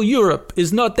 also Europe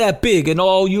is not that big and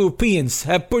all Europeans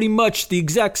have pretty much the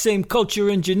exact same culture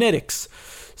and genetics.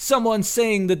 Someone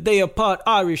saying that they are part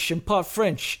Irish and part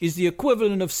French is the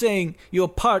equivalent of saying you're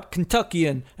part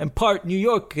Kentuckian and part New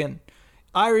Yorkan.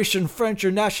 Irish and French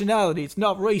are nationalities,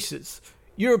 not races.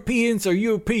 Europeans are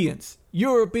Europeans.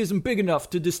 Europe isn't big enough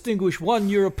to distinguish one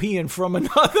European from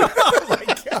another. Oh my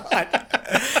God.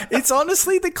 It's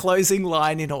honestly the closing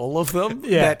line in all of them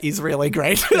that is really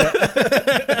great.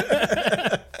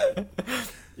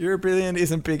 European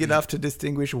isn't big enough to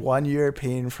distinguish one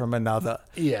European from another.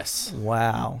 Yes.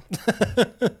 Wow.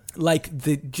 Like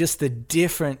the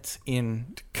difference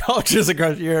in cultures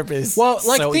across Europe is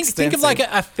think of like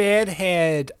a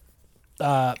fair-haired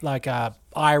like a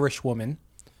Irish woman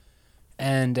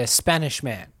and a Spanish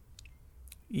man.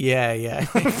 Yeah.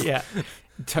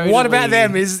 Totally. What about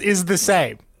them is the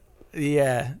same?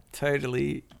 Yeah,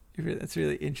 totally. That's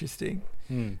really interesting.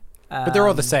 But they're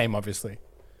all the same, obviously.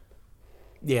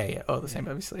 Yeah, all the same,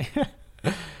 obviously. Yeah.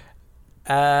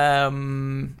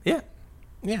 Yeah.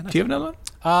 Do you have another one?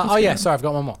 Sorry, I've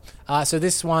got one more. So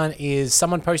this one is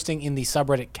someone posting in the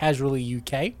subreddit Casually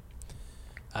UK.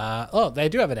 They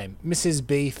do have a name. Mrs.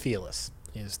 B Fearless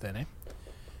is their name.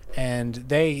 And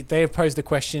they have posed the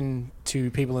question to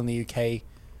people in the UK,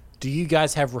 do you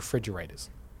guys have refrigerators?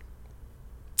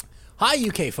 Hi,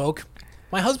 UK folk.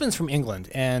 My husband's from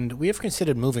England, and we have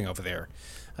considered moving over there.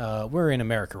 We're in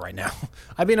America right now.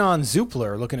 I've been on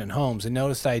Zoopla looking at homes and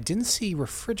noticed I didn't see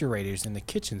refrigerators in the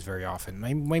kitchens very often,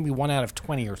 maybe 1 out of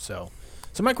 20 or so.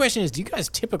 So my question is, do you guys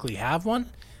typically have one?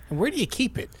 And where do you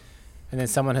keep it? And then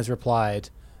someone has replied,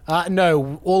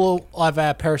 no, all of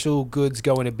our perishable goods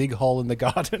go in a big hole in the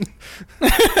garden.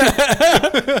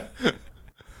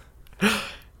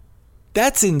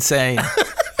 That's insane.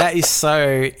 That is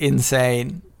so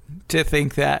insane to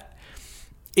think that.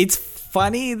 It's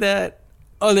funny that,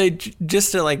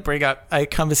 just to like bring up a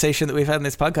conversation that we've had in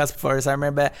this podcast before, is I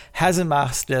remember Hazem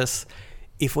asked us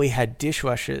if we had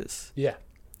dishwashers. Yeah.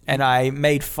 And I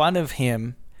made fun of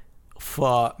him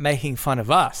for making fun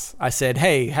of us. I said,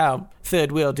 hey, how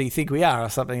third wheel do you think we are, or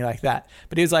something like that.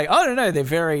 But he was like, oh, no, they're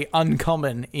very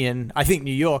uncommon in, I think,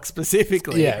 New York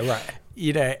specifically. Yeah, right.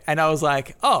 And I was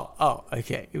like, oh,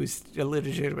 okay. It was a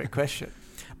legitimate question.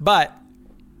 But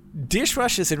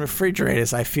dishwashers and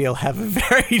refrigerators, I feel, have a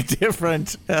very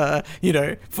different,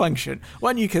 function.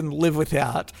 One you can live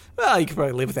without. Well, you can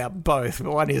probably live without both,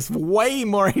 but one is way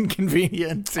more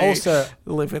inconvenient to Also,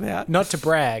 live without. Not to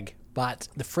brag, but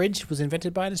the fridge was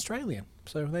invented by an Australian.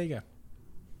 So there you go.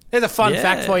 There's a fun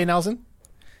fact for you, Nelson.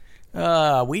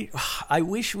 I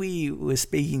wish we were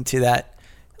speaking to that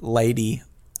lady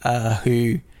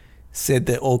who said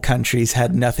that all countries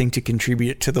had nothing to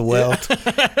contribute to the world.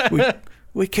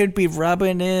 We could be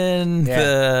rubbing in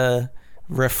the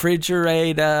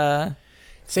refrigerator.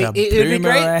 See, it would be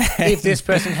great if this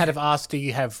person had have asked, do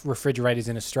you have refrigerators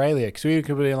in Australia? Because we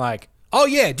could be like, oh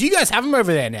yeah, do you guys have them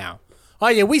over there now? Oh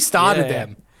yeah, we started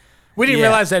them. We didn't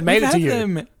realize they'd made it to you.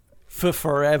 Them for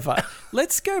forever.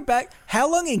 Let's go back. How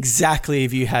long exactly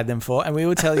have you had them for? And we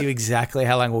will tell you exactly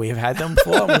how long we have had them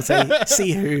for. And we'll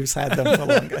see who's had them for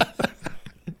longer.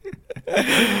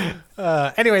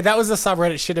 Anyway, that was the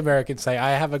subreddit Shit Americans Say.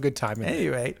 I have a good time in it.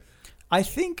 Anyway, I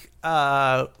think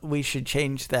we should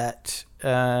change that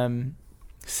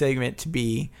segment to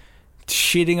be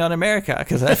shitting on America,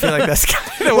 because I feel like that's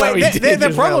kind of what we did. The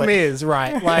problem is,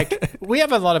 right, like, we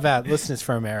have a lot of our listeners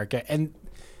from America, and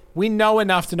we know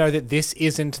enough to know that this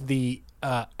isn't the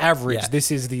average. Yeah.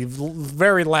 This is the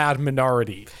very loud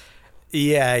minority.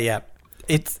 Yeah.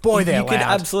 It's boy, they're you could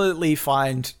loud. Absolutely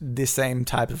find the same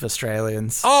type of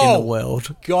Australians in the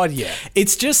world. God, yeah.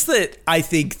 It's just that I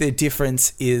think the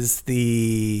difference is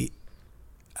the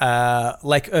what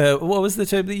was the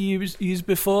term that you used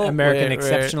before? American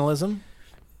exceptionalism.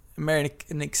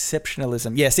 American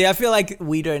exceptionalism. Yeah, see, I feel like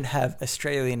we don't have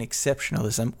Australian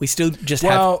exceptionalism. We still just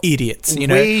have idiots, you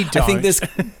know? We don't. I think there's...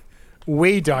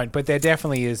 We don't, but there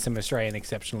definitely is some Australian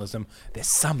exceptionalism. There's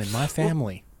some in my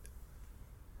family.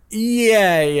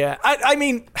 Yeah. I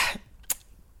mean,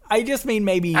 I just mean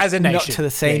maybe as a nation. Not to the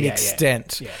same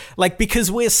extent. Yeah. Like, because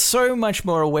we're so much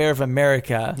more aware of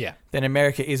America than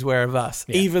America is aware of us.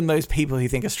 Yeah. Even those people who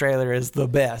think Australia is the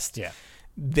best,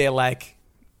 they're like,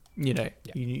 you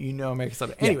know America's the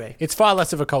best. Anyway. It's far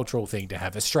less of a cultural thing to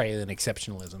have Australian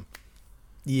exceptionalism.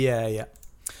 Yeah.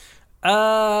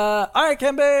 All right,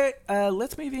 Cambo,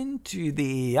 let's move into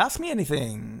the Ask Me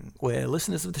Anything, where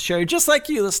listeners of the show, just like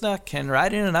you, listener, can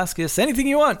write in and ask us anything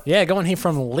you want. Yeah, go on here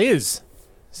from Liz.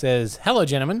 Says, hello,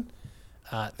 gentlemen.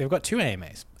 They've got 2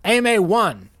 AMAs. AMA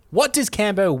 1, what does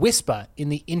Cambo whisper in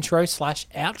the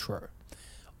intro/outro?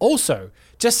 Also,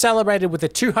 just celebrated with the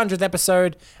 200th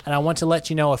episode, and I want to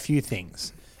let you know a few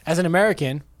things. As an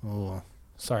American...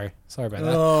 Sorry about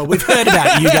that. Oh, we've heard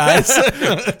about you guys.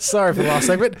 Sorry for the last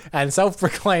segment. And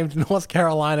self-proclaimed North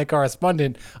Carolina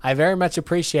correspondent, I very much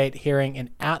appreciate hearing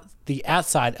the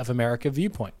outside of America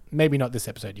viewpoint. Maybe not this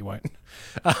episode, you won't.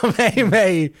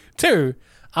 AMA 2,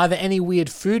 are there any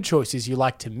weird food choices you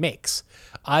like to mix?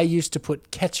 I used to put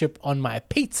ketchup on my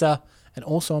pizza and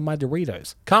also on my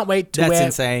Doritos. Can't wait to That's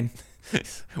insane.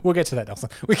 We'll get to that, Nelson.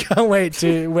 We can't wait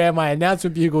to wear my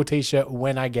announcement bugle t-shirt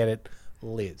when I get it.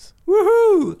 Liz.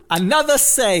 Woohoo! Another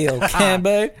sale,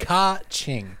 Cambo.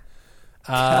 Ka-ching.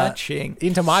 Ka-ching.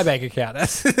 Into my bank account,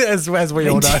 as we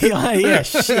all know. Yeah,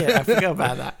 shit. I forgot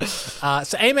about that.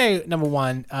 So AMA number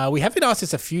 1, we have been asked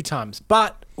this a few times,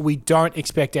 but we don't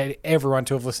expect everyone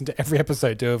to have listened to every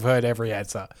episode to have heard every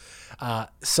answer.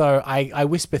 So I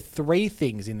whisper 3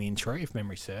 things in the intro, if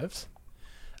memory serves.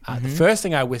 The first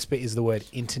thing I whisper is the word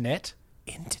internet.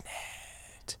 And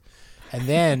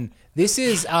then... This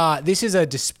is a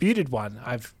disputed one.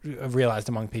 I've realized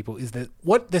among people is that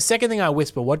the second thing I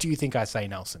whisper. What do you think I say,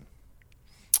 Nelson?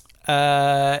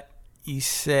 You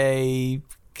say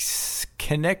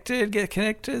connected, get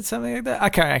connected, something like that. I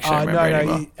can't actually remember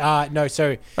anymore. No.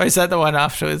 So, is that the one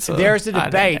afterwards? There is a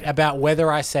debate about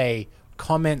whether I say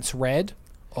comments read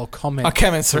or comment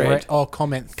thread or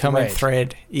comment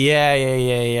thread.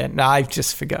 Yeah. No, I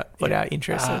just forgot what our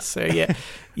interest is. So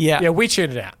yeah, we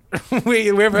tuned it out.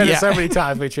 We've heard it so many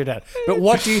times. We tuned it out. But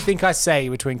what do you think I say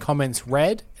between comments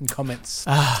read and comments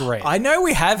thread? I know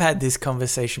we have had this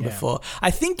conversation before.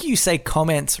 I think you say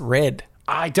comments read.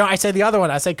 I don't. I say the other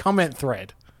one. I say comment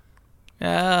thread.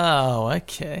 Oh,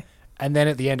 okay. And then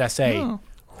at the end, I say Reddit.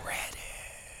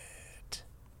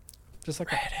 Just like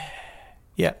Reddit.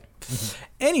 Yeah.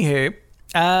 Anywho,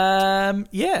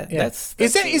 that's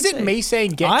is it me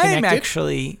saying get connected? I'm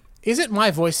actually... Is it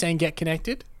my voice saying get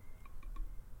connected?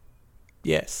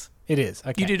 Yes. It is.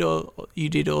 Okay. You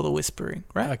did all the whispering,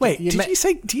 right? Okay. Wait,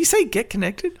 do you say get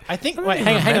connected? I think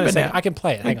hang on a second. I can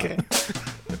play it. Hang on.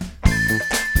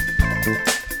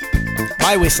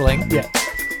 My whistling. Yeah.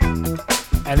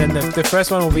 And then the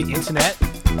first one will be internet.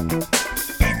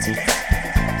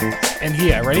 And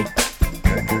here, ready?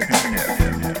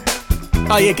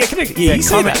 Oh yeah, get connected. Yeah, you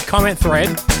comment thread.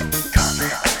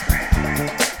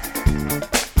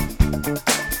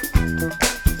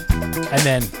 And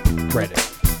then Reddit.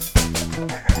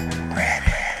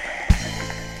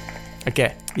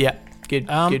 Okay. Yeah. Good.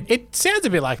 Good. It sounds a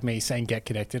bit like me saying get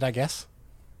connected, I guess.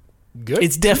 Good.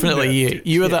 It's definitely you.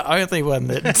 You are the only one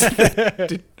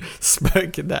that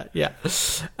spoke in that. Yeah.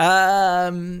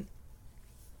 Yeah,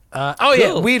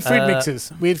 Cool. weird food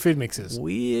mixes. Weird food mixes.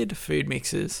 Weird food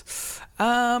mixes.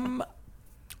 Are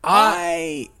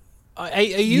you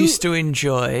used to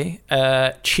enjoy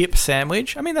chip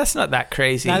sandwich. I mean, that's not that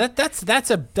crazy. No,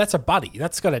 that's a buddy.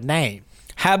 That's got a name.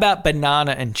 How about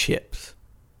banana and chips?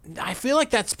 I feel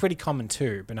like that's pretty common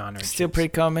too. Banana and Still chips. pretty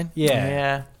common.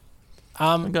 Yeah.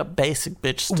 Yeah. We got basic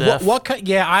bitch stuff.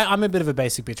 I'm a bit of a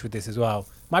basic bitch with this as well.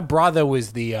 My brother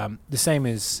was the same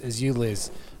as you,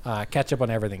 Liz. Ketchup on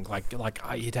everything.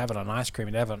 You'd have it on ice cream.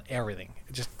 You'd have it on everything.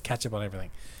 Just ketchup on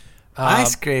everything.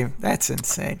 Ice cream. That's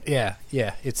insane. Yeah.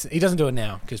 He doesn't do it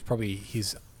now because probably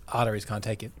his arteries can't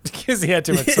take it because he had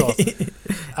too much sauce.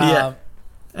 Yeah.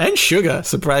 And sugar,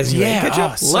 surprisingly.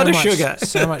 Ketchup, a lot of sugar.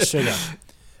 So much sugar.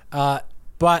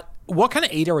 But what kind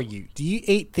of eater are you? Do you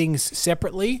eat things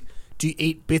separately? Do you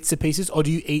eat bits and pieces? Or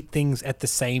do you eat things at the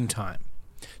same time?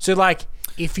 So, like,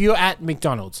 if you're at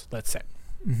McDonald's, let's say,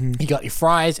 you got your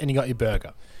fries and you got your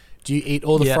burger. Do you eat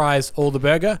all the fries, all the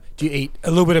burger? Do you eat a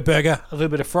little bit of burger, a little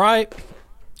bit of fry?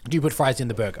 Do you put fries in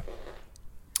the burger?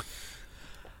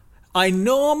 I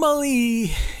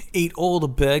normally eat all the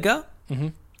burger. Mm-hmm.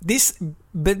 This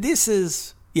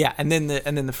is and then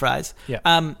the fries.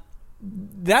 Yeah.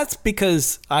 That's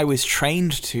because I was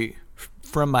trained to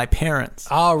from my parents.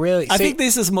 Oh, really? I think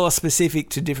this is more specific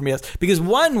to different meals because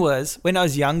one was when I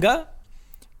was younger,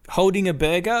 holding a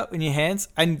burger in your hands,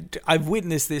 and I've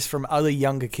witnessed this from other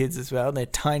younger kids as well. Their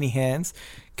tiny hands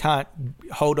can't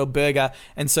hold a burger,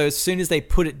 and so as soon as they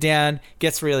put it down, it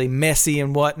gets really messy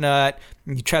and whatnot.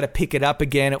 And you try to pick it up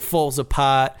again, it falls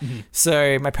apart. Mm-hmm.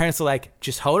 So my parents were like,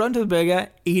 just hold on to the burger,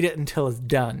 eat it until it's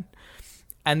done.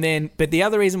 And then, but the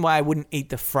other reason why I wouldn't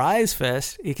eat the fries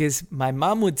first, because my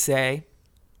mum would say,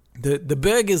 the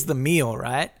burger's the meal,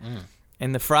 right?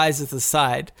 And the fries is the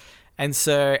side. And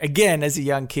so, again, as a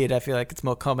young kid, I feel like it's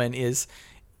more common is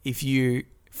if you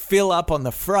fill up on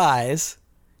the fries,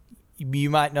 you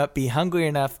might not be hungry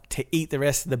enough to eat the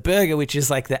rest of the burger, which is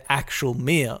like the actual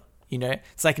meal, you know?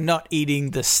 It's like not eating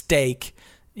the steak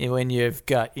when you've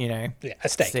got, a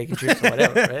steak. Steak and chips or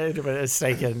whatever, right? But a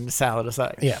steak and salad or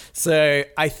something. Yeah. So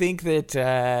I think that,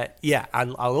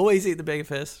 I'll always eat the burger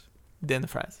first, then the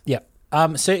fries. Yeah.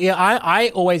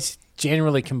 I always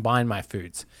generally combine my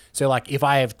foods. So, like, if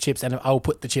I have chips, and I'll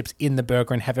put the chips in the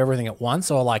burger and have everything at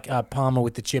once, or like Parma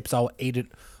with the chips, I'll eat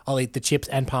the chips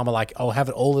and Parma, like, I'll have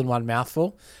it all in one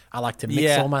mouthful. I like to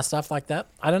mix all my stuff like that.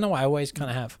 I don't know why I always kind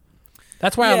of have.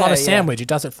 That's why I love a sandwich. It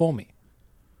does it for me.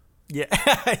 Yeah,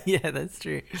 yeah, that's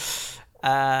true.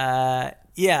 I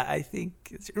think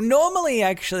normally,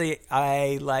 actually,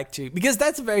 I like to, because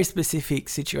that's a very specific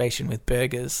situation with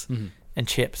burgers and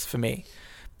chips for me.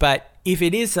 But if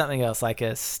it is something else, like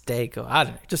a steak or, I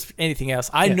don't know, just anything else,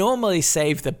 I normally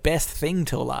save the best thing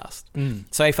till last.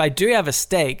 So if I do have a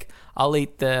steak, I'll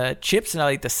eat the chips and I'll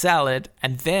eat the salad,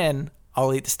 and then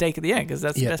I'll eat the steak at the end because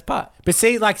that's the best part. But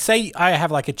see, like, say I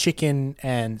have like a chicken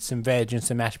and some veg and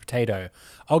some mashed potato.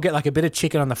 I'll get like a bit of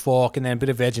chicken on the fork and then a bit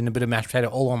of veg and a bit of mashed potato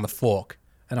all on the fork,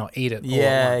 and I'll eat it all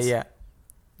at once.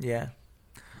 Yeah.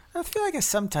 I feel like I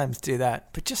sometimes do that,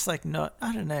 but just like not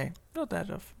that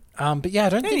often. But yeah, I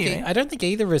don't think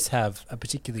either of us have a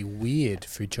particularly weird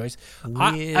food choice.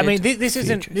 I mean, this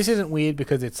isn't weird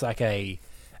because it's like a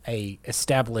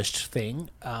established thing.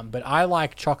 But I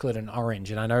like chocolate and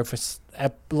orange, and I know for a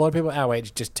lot of people our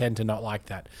age just tend to not like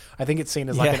that. I think it's seen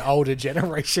as like an older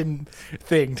generation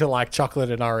thing to like chocolate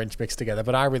and orange mixed together.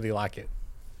 But I really like it.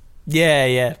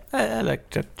 Yeah. I like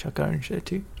chocolate orange there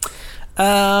too.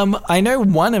 I know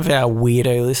one of our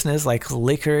weirdo listeners like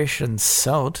licorice and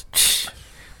salt.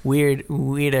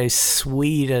 Weirdo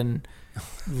Sweden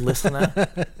listener.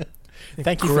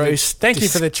 Thank you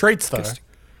for the treats, though.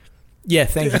 Yeah,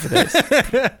 thank you for those.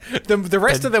 The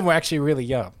rest of them were actually really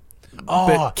yum. Oh,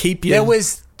 but keep your...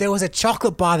 there was a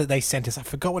chocolate bar that they sent us. I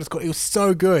forgot what it's called. It was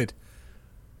so good.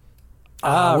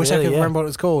 I wish I could remember what it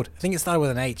was called. I think it started with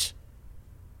an H.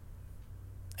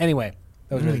 Anyway,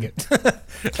 that was really good.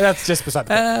 That's just beside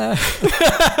the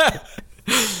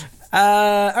point.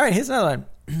 All right, here's another one.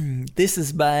 This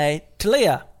is by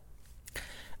Talia.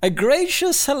 A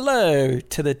gracious hello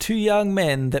to the two young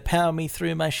men that power me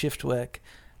through my shift work.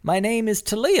 My name is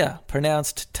Talia,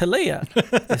 pronounced Talia.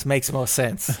 This makes more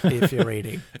sense if you're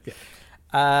reading.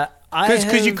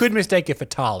 Because you could mistake it for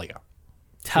Talia.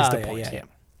 Talia, yeah.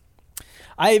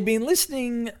 I have been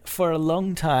listening for a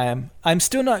long time. I'm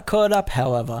still not caught up,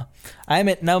 however. I am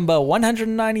at number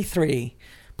 193.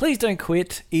 Please don't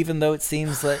quit, even though it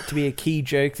seems like to be a key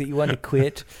joke that you want to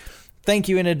quit. Thank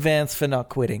you in advance for not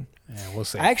quitting. Yeah, we'll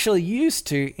see. I actually used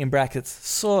to, in brackets,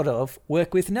 sort of,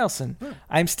 work with Nelson.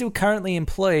 I'm still currently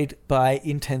employed by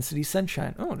Intensity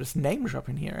Sunshine. Oh, just name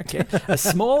dropping here. Okay. A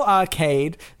small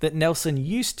arcade that Nelson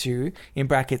used to, in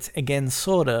brackets, again,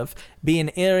 sort of, be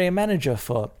an area manager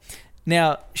for.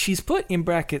 Now, she's put in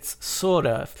brackets, sort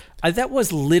of. That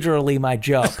was literally my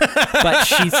job. But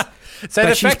she's... So but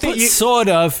the she's fact that put you... sort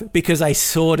of because I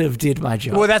sort of did my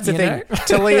job. Well, that's the you thing. know?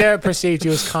 Talia perceived you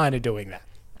as kind of doing that.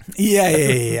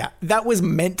 Yeah. That was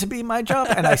meant to be my job,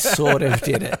 and I sort of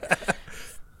did it.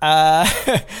 I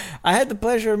had the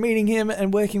pleasure of meeting him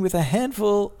and working with a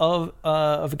handful of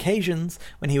occasions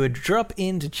when he would drop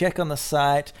in to check on the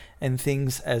site and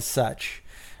things as such.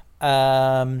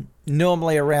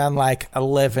 Normally around like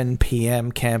 11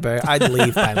 p.m. Cambo. I'd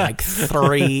leave by like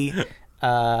 3.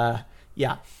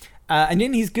 Yeah. And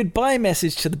in his goodbye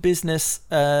message to the business,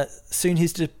 soon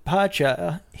his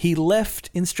departure, he left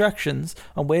instructions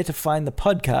on where to find the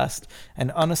podcast.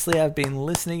 And honestly, I've been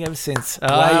listening ever since.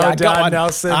 Well done,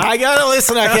 Nelson. I got a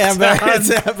listener, Cambo. It's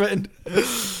happened.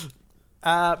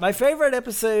 My favorite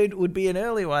episode would be an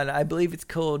early one. I believe it's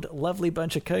called Lovely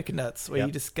Bunch of Coconuts, where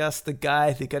you discuss the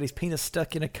guy who got his penis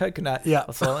stuck in a coconut. Yeah.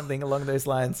 Or something along those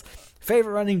lines.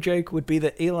 Favorite running joke would be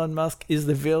that Elon Musk is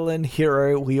the villain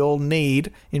hero we all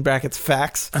need, in brackets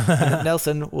facts, and that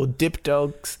Nelson will dip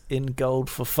dogs in gold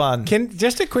for fun.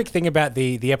 Just a quick thing about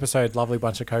the episode Lovely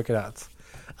Bunch of Coconuts.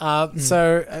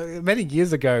 So many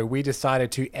years ago, we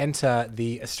decided to enter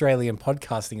the Australian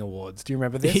Podcasting Awards. Do you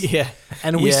remember this? Yeah.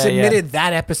 And we submitted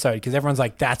that episode because everyone's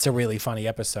like, that's a really funny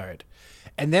episode.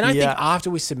 And then I think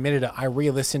after we submitted it, I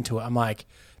re-listened to it. I'm like,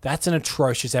 that's an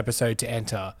atrocious episode to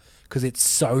enter because it's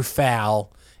so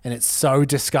foul and it's so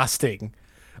disgusting.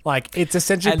 Like, it's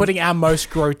essentially putting our most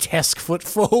grotesque foot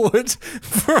forward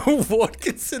for award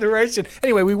consideration.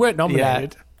 Anyway, we weren't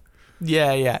nominated.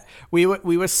 Yeah. We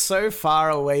were so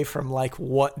far away from like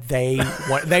what they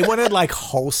want. They wanted like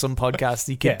wholesome podcasts.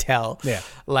 You could tell. Yeah.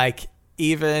 Like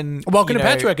even Welcome to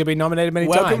Patchwork had been nominated many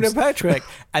times. Welcome to Patchwork,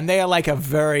 and they are like a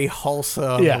very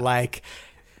wholesome,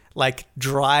 like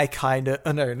dry kind of.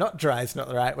 Oh no, not dry is not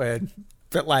the right word,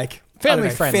 but like family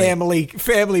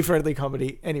friendly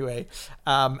comedy. Anyway,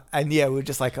 and yeah, we were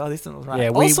just like, oh, this isn't right.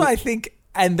 Yeah, I think,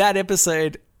 and that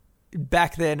episode.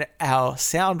 Back then, our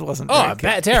sound wasn't very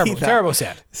good terrible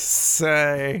sound.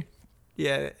 So,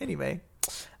 yeah, anyway.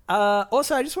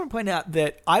 Also, I just want to point out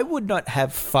that I would not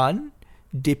have fun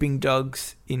dipping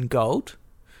dogs in gold.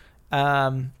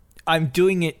 I'm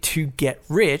doing it to get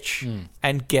rich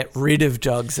and get rid of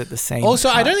dogs at the same time. Also,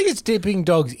 I don't think it's dipping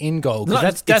dogs in gold.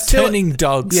 That's turning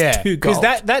dogs to gold. Because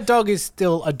that dog is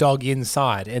still a dog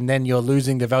inside, and then you're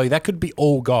losing the value. That could be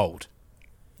all gold.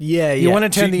 Yeah. You want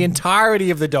to turn the entirety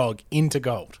of the dog into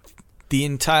gold. The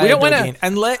entire dog in.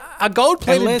 A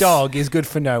gold-plated dog is good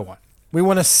for no one. We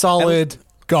want a solid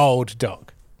gold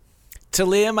dog.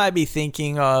 Talia might be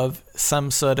thinking of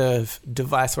some sort of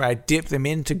device where I dip them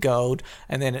into gold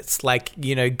and then it's like,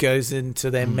 goes into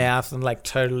their mouth and like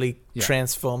totally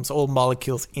transforms all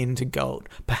molecules into gold,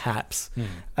 perhaps.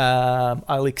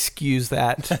 I'll excuse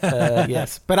that,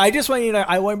 yes. But I just want you to know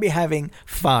I won't be having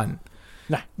fun.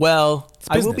 No. Well,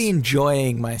 I will be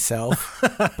enjoying myself,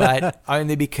 but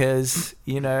only because,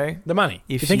 the money.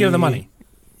 You're thinking of the money.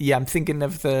 Yeah, I'm thinking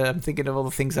of all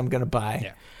the things I'm going to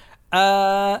buy.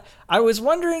 Yeah. I was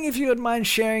wondering if you would mind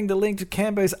sharing the link to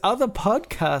Cambo's other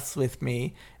podcasts with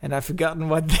me, and I've forgotten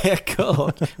what they're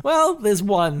called. Well, there's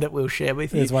one that we'll share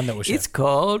with you. There's one that we'll share. It's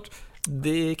called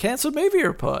The Cancelled Movie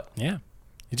Report. Yeah.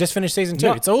 You just finished season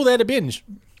 2. It's all there to binge.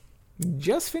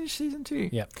 Just finished season 2.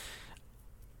 Yeah.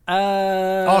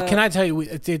 Can I tell you,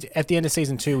 at the end of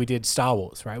season 2, we did Star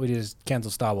Wars, right? We did a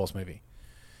cancelled Star Wars movie.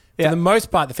 For the most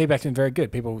part, the feedback's been very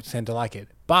good. People tend to like it.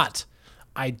 But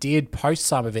I did post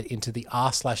some of it into the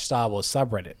r/Star Wars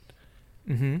subreddit,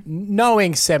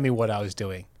 knowing semi what I was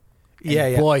doing.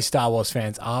 And boy, Star Wars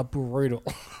fans are brutal.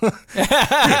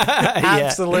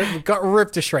 Absolutely. Got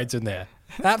ripped to shreds in there.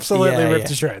 Absolutely ripped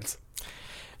to shreds.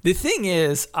 The thing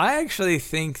is, I actually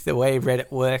think the way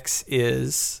Reddit works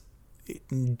is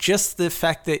just the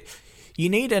fact that you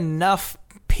need enough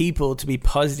people to be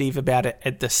positive about it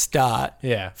at the start.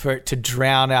 Yeah. For it to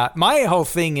drown out. My whole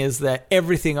thing is that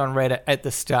everything on Reddit at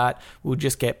the start will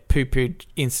just get poo-pooed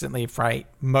instantly for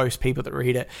most people that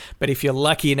read it. But if you're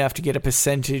lucky enough to get a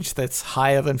percentage that's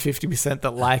higher than 50%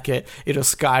 that like it, it'll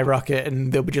skyrocket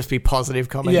and there'll just be positive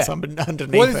comments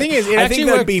underneath. Well, the thing is, I think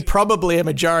there'd be probably a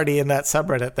majority in that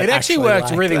subreddit that it actually worked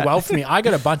like really that. well for me. I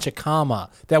got a bunch of karma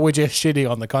that were just shitting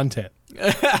on the content.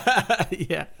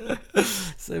 Yeah.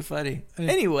 So funny.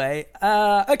 Anyway,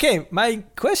 okay, my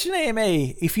question, AMA,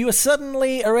 if you were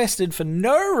suddenly arrested for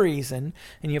no reason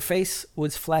and your face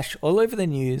was flashed all over the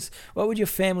news, what would your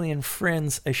family and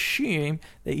friends assume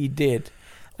that you did?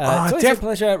 It's always a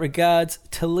pleasure. Regards,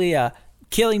 Talia.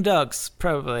 Killing dogs,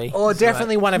 probably. Or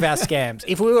definitely one of our scams.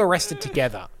 If we were arrested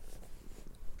together.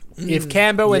 If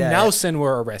Cambo and Nelson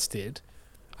were arrested,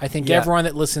 I think everyone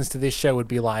that listens to this show would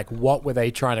be like, what were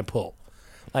they trying to pull?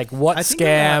 Like, what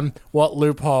scam, what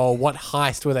loophole, what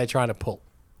heist were they trying to pull?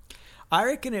 I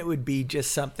reckon it would be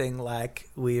just something like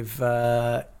we'd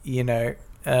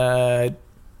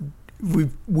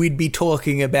be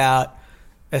talking about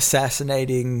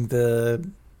assassinating the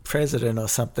president or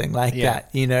something like that,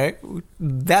 you know?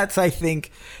 That's, I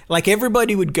think, like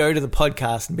everybody would go to the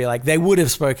podcast and be like, they would have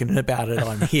spoken about it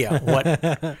on here.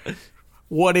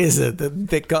 What is it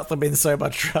that got them in so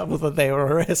much trouble that they were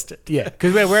arrested? Yeah,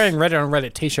 because we're wearing Reddit on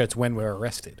Reddit t-shirts when we're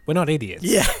arrested. We're not idiots.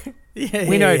 Yeah.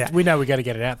 We know we got to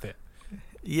get it out there.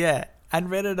 Yeah. And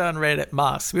Reddit on Reddit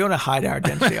masks. We want to hide our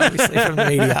identity, obviously, from the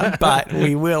media, but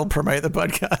we will promote the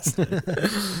podcast.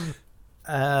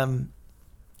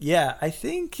 I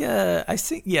think,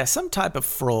 some type of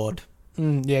fraud.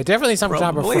 Yeah, definitely some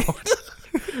Probably. type of fraud.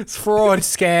 It's fraud,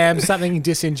 scam, something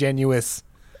disingenuous.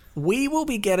 We will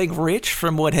be getting rich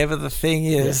from whatever the thing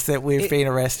is that we've been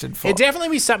arrested for. It'd definitely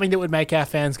be something that would make our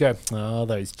fans go, oh,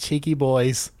 those cheeky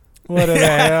boys. What are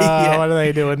they? What are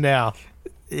they doing now?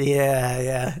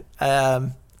 Yeah.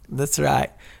 That's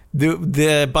right.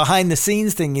 The behind the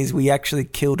scenes thing is we actually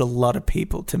killed a lot of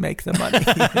people to make the money.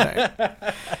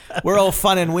 We're all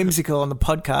fun and whimsical on the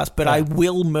podcast, but I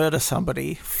will murder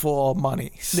somebody for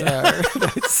money. So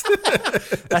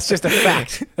that's just a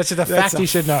fact. That's just a fact you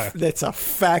should know. That's a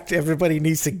fact everybody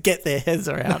needs to get their heads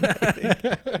around.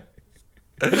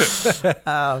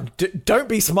 Don't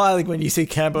be smiling when you see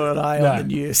Cambo and I on the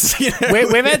news. You know?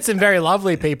 We've had some very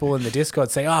lovely people in the Discord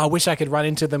say, I wish I could run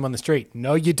into them on the street.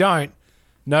 No, you don't.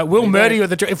 No, we'll murder you at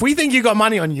the drop. If we think you got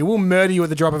money on you, we'll murder you at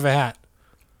the drop of a hat.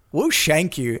 We'll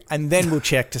shank you, and then we'll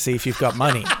check to see if you've got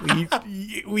money.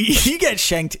 You get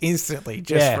shanked instantly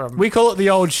from... We call it the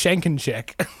old shank and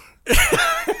check.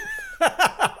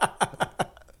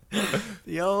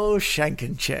 The old shank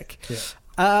and check. Yeah.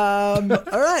 All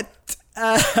right.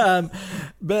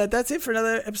 But that's it for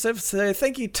another episode. So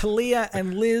thank you, Talia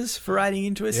and Liz, for writing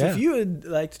into us. Yeah. If you would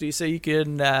like to do so, you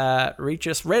can reach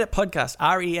us Reddit podcast,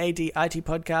 READIT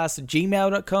podcast at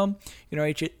gmail.com.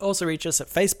 You can also reach us at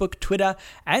Facebook, Twitter,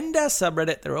 and our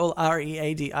subreddit. They're all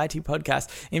READIT podcast.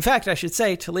 In fact, I should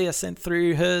say Talia sent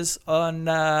through hers on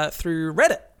through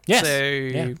Reddit. Yes.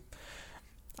 So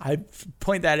I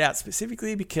point that out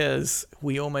specifically because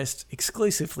we almost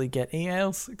exclusively get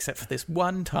emails, except for this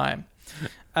one time.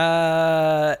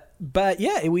 But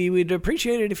yeah, we would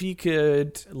appreciate it if you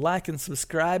could like and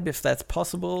subscribe if that's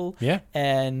possible. Yeah.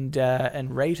 And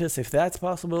rate us if that's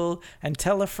possible, and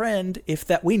tell a friend if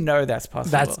that we know that's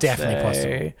possible. That's definitely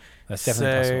possible. That's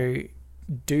definitely possible.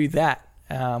 Do that,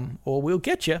 or we'll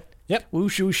get you. Yep. We'll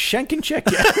shank and check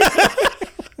you.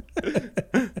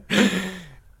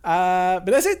 But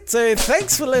that's it. So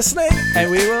thanks for listening,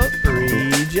 and we will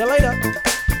read you later.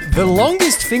 The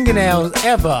longest fingernails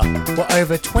ever were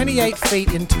over 28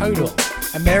 feet in total.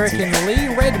 American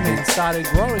Lee Redmond started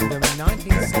growing them in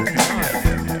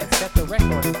 1979 and set the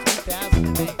record in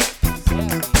 2008.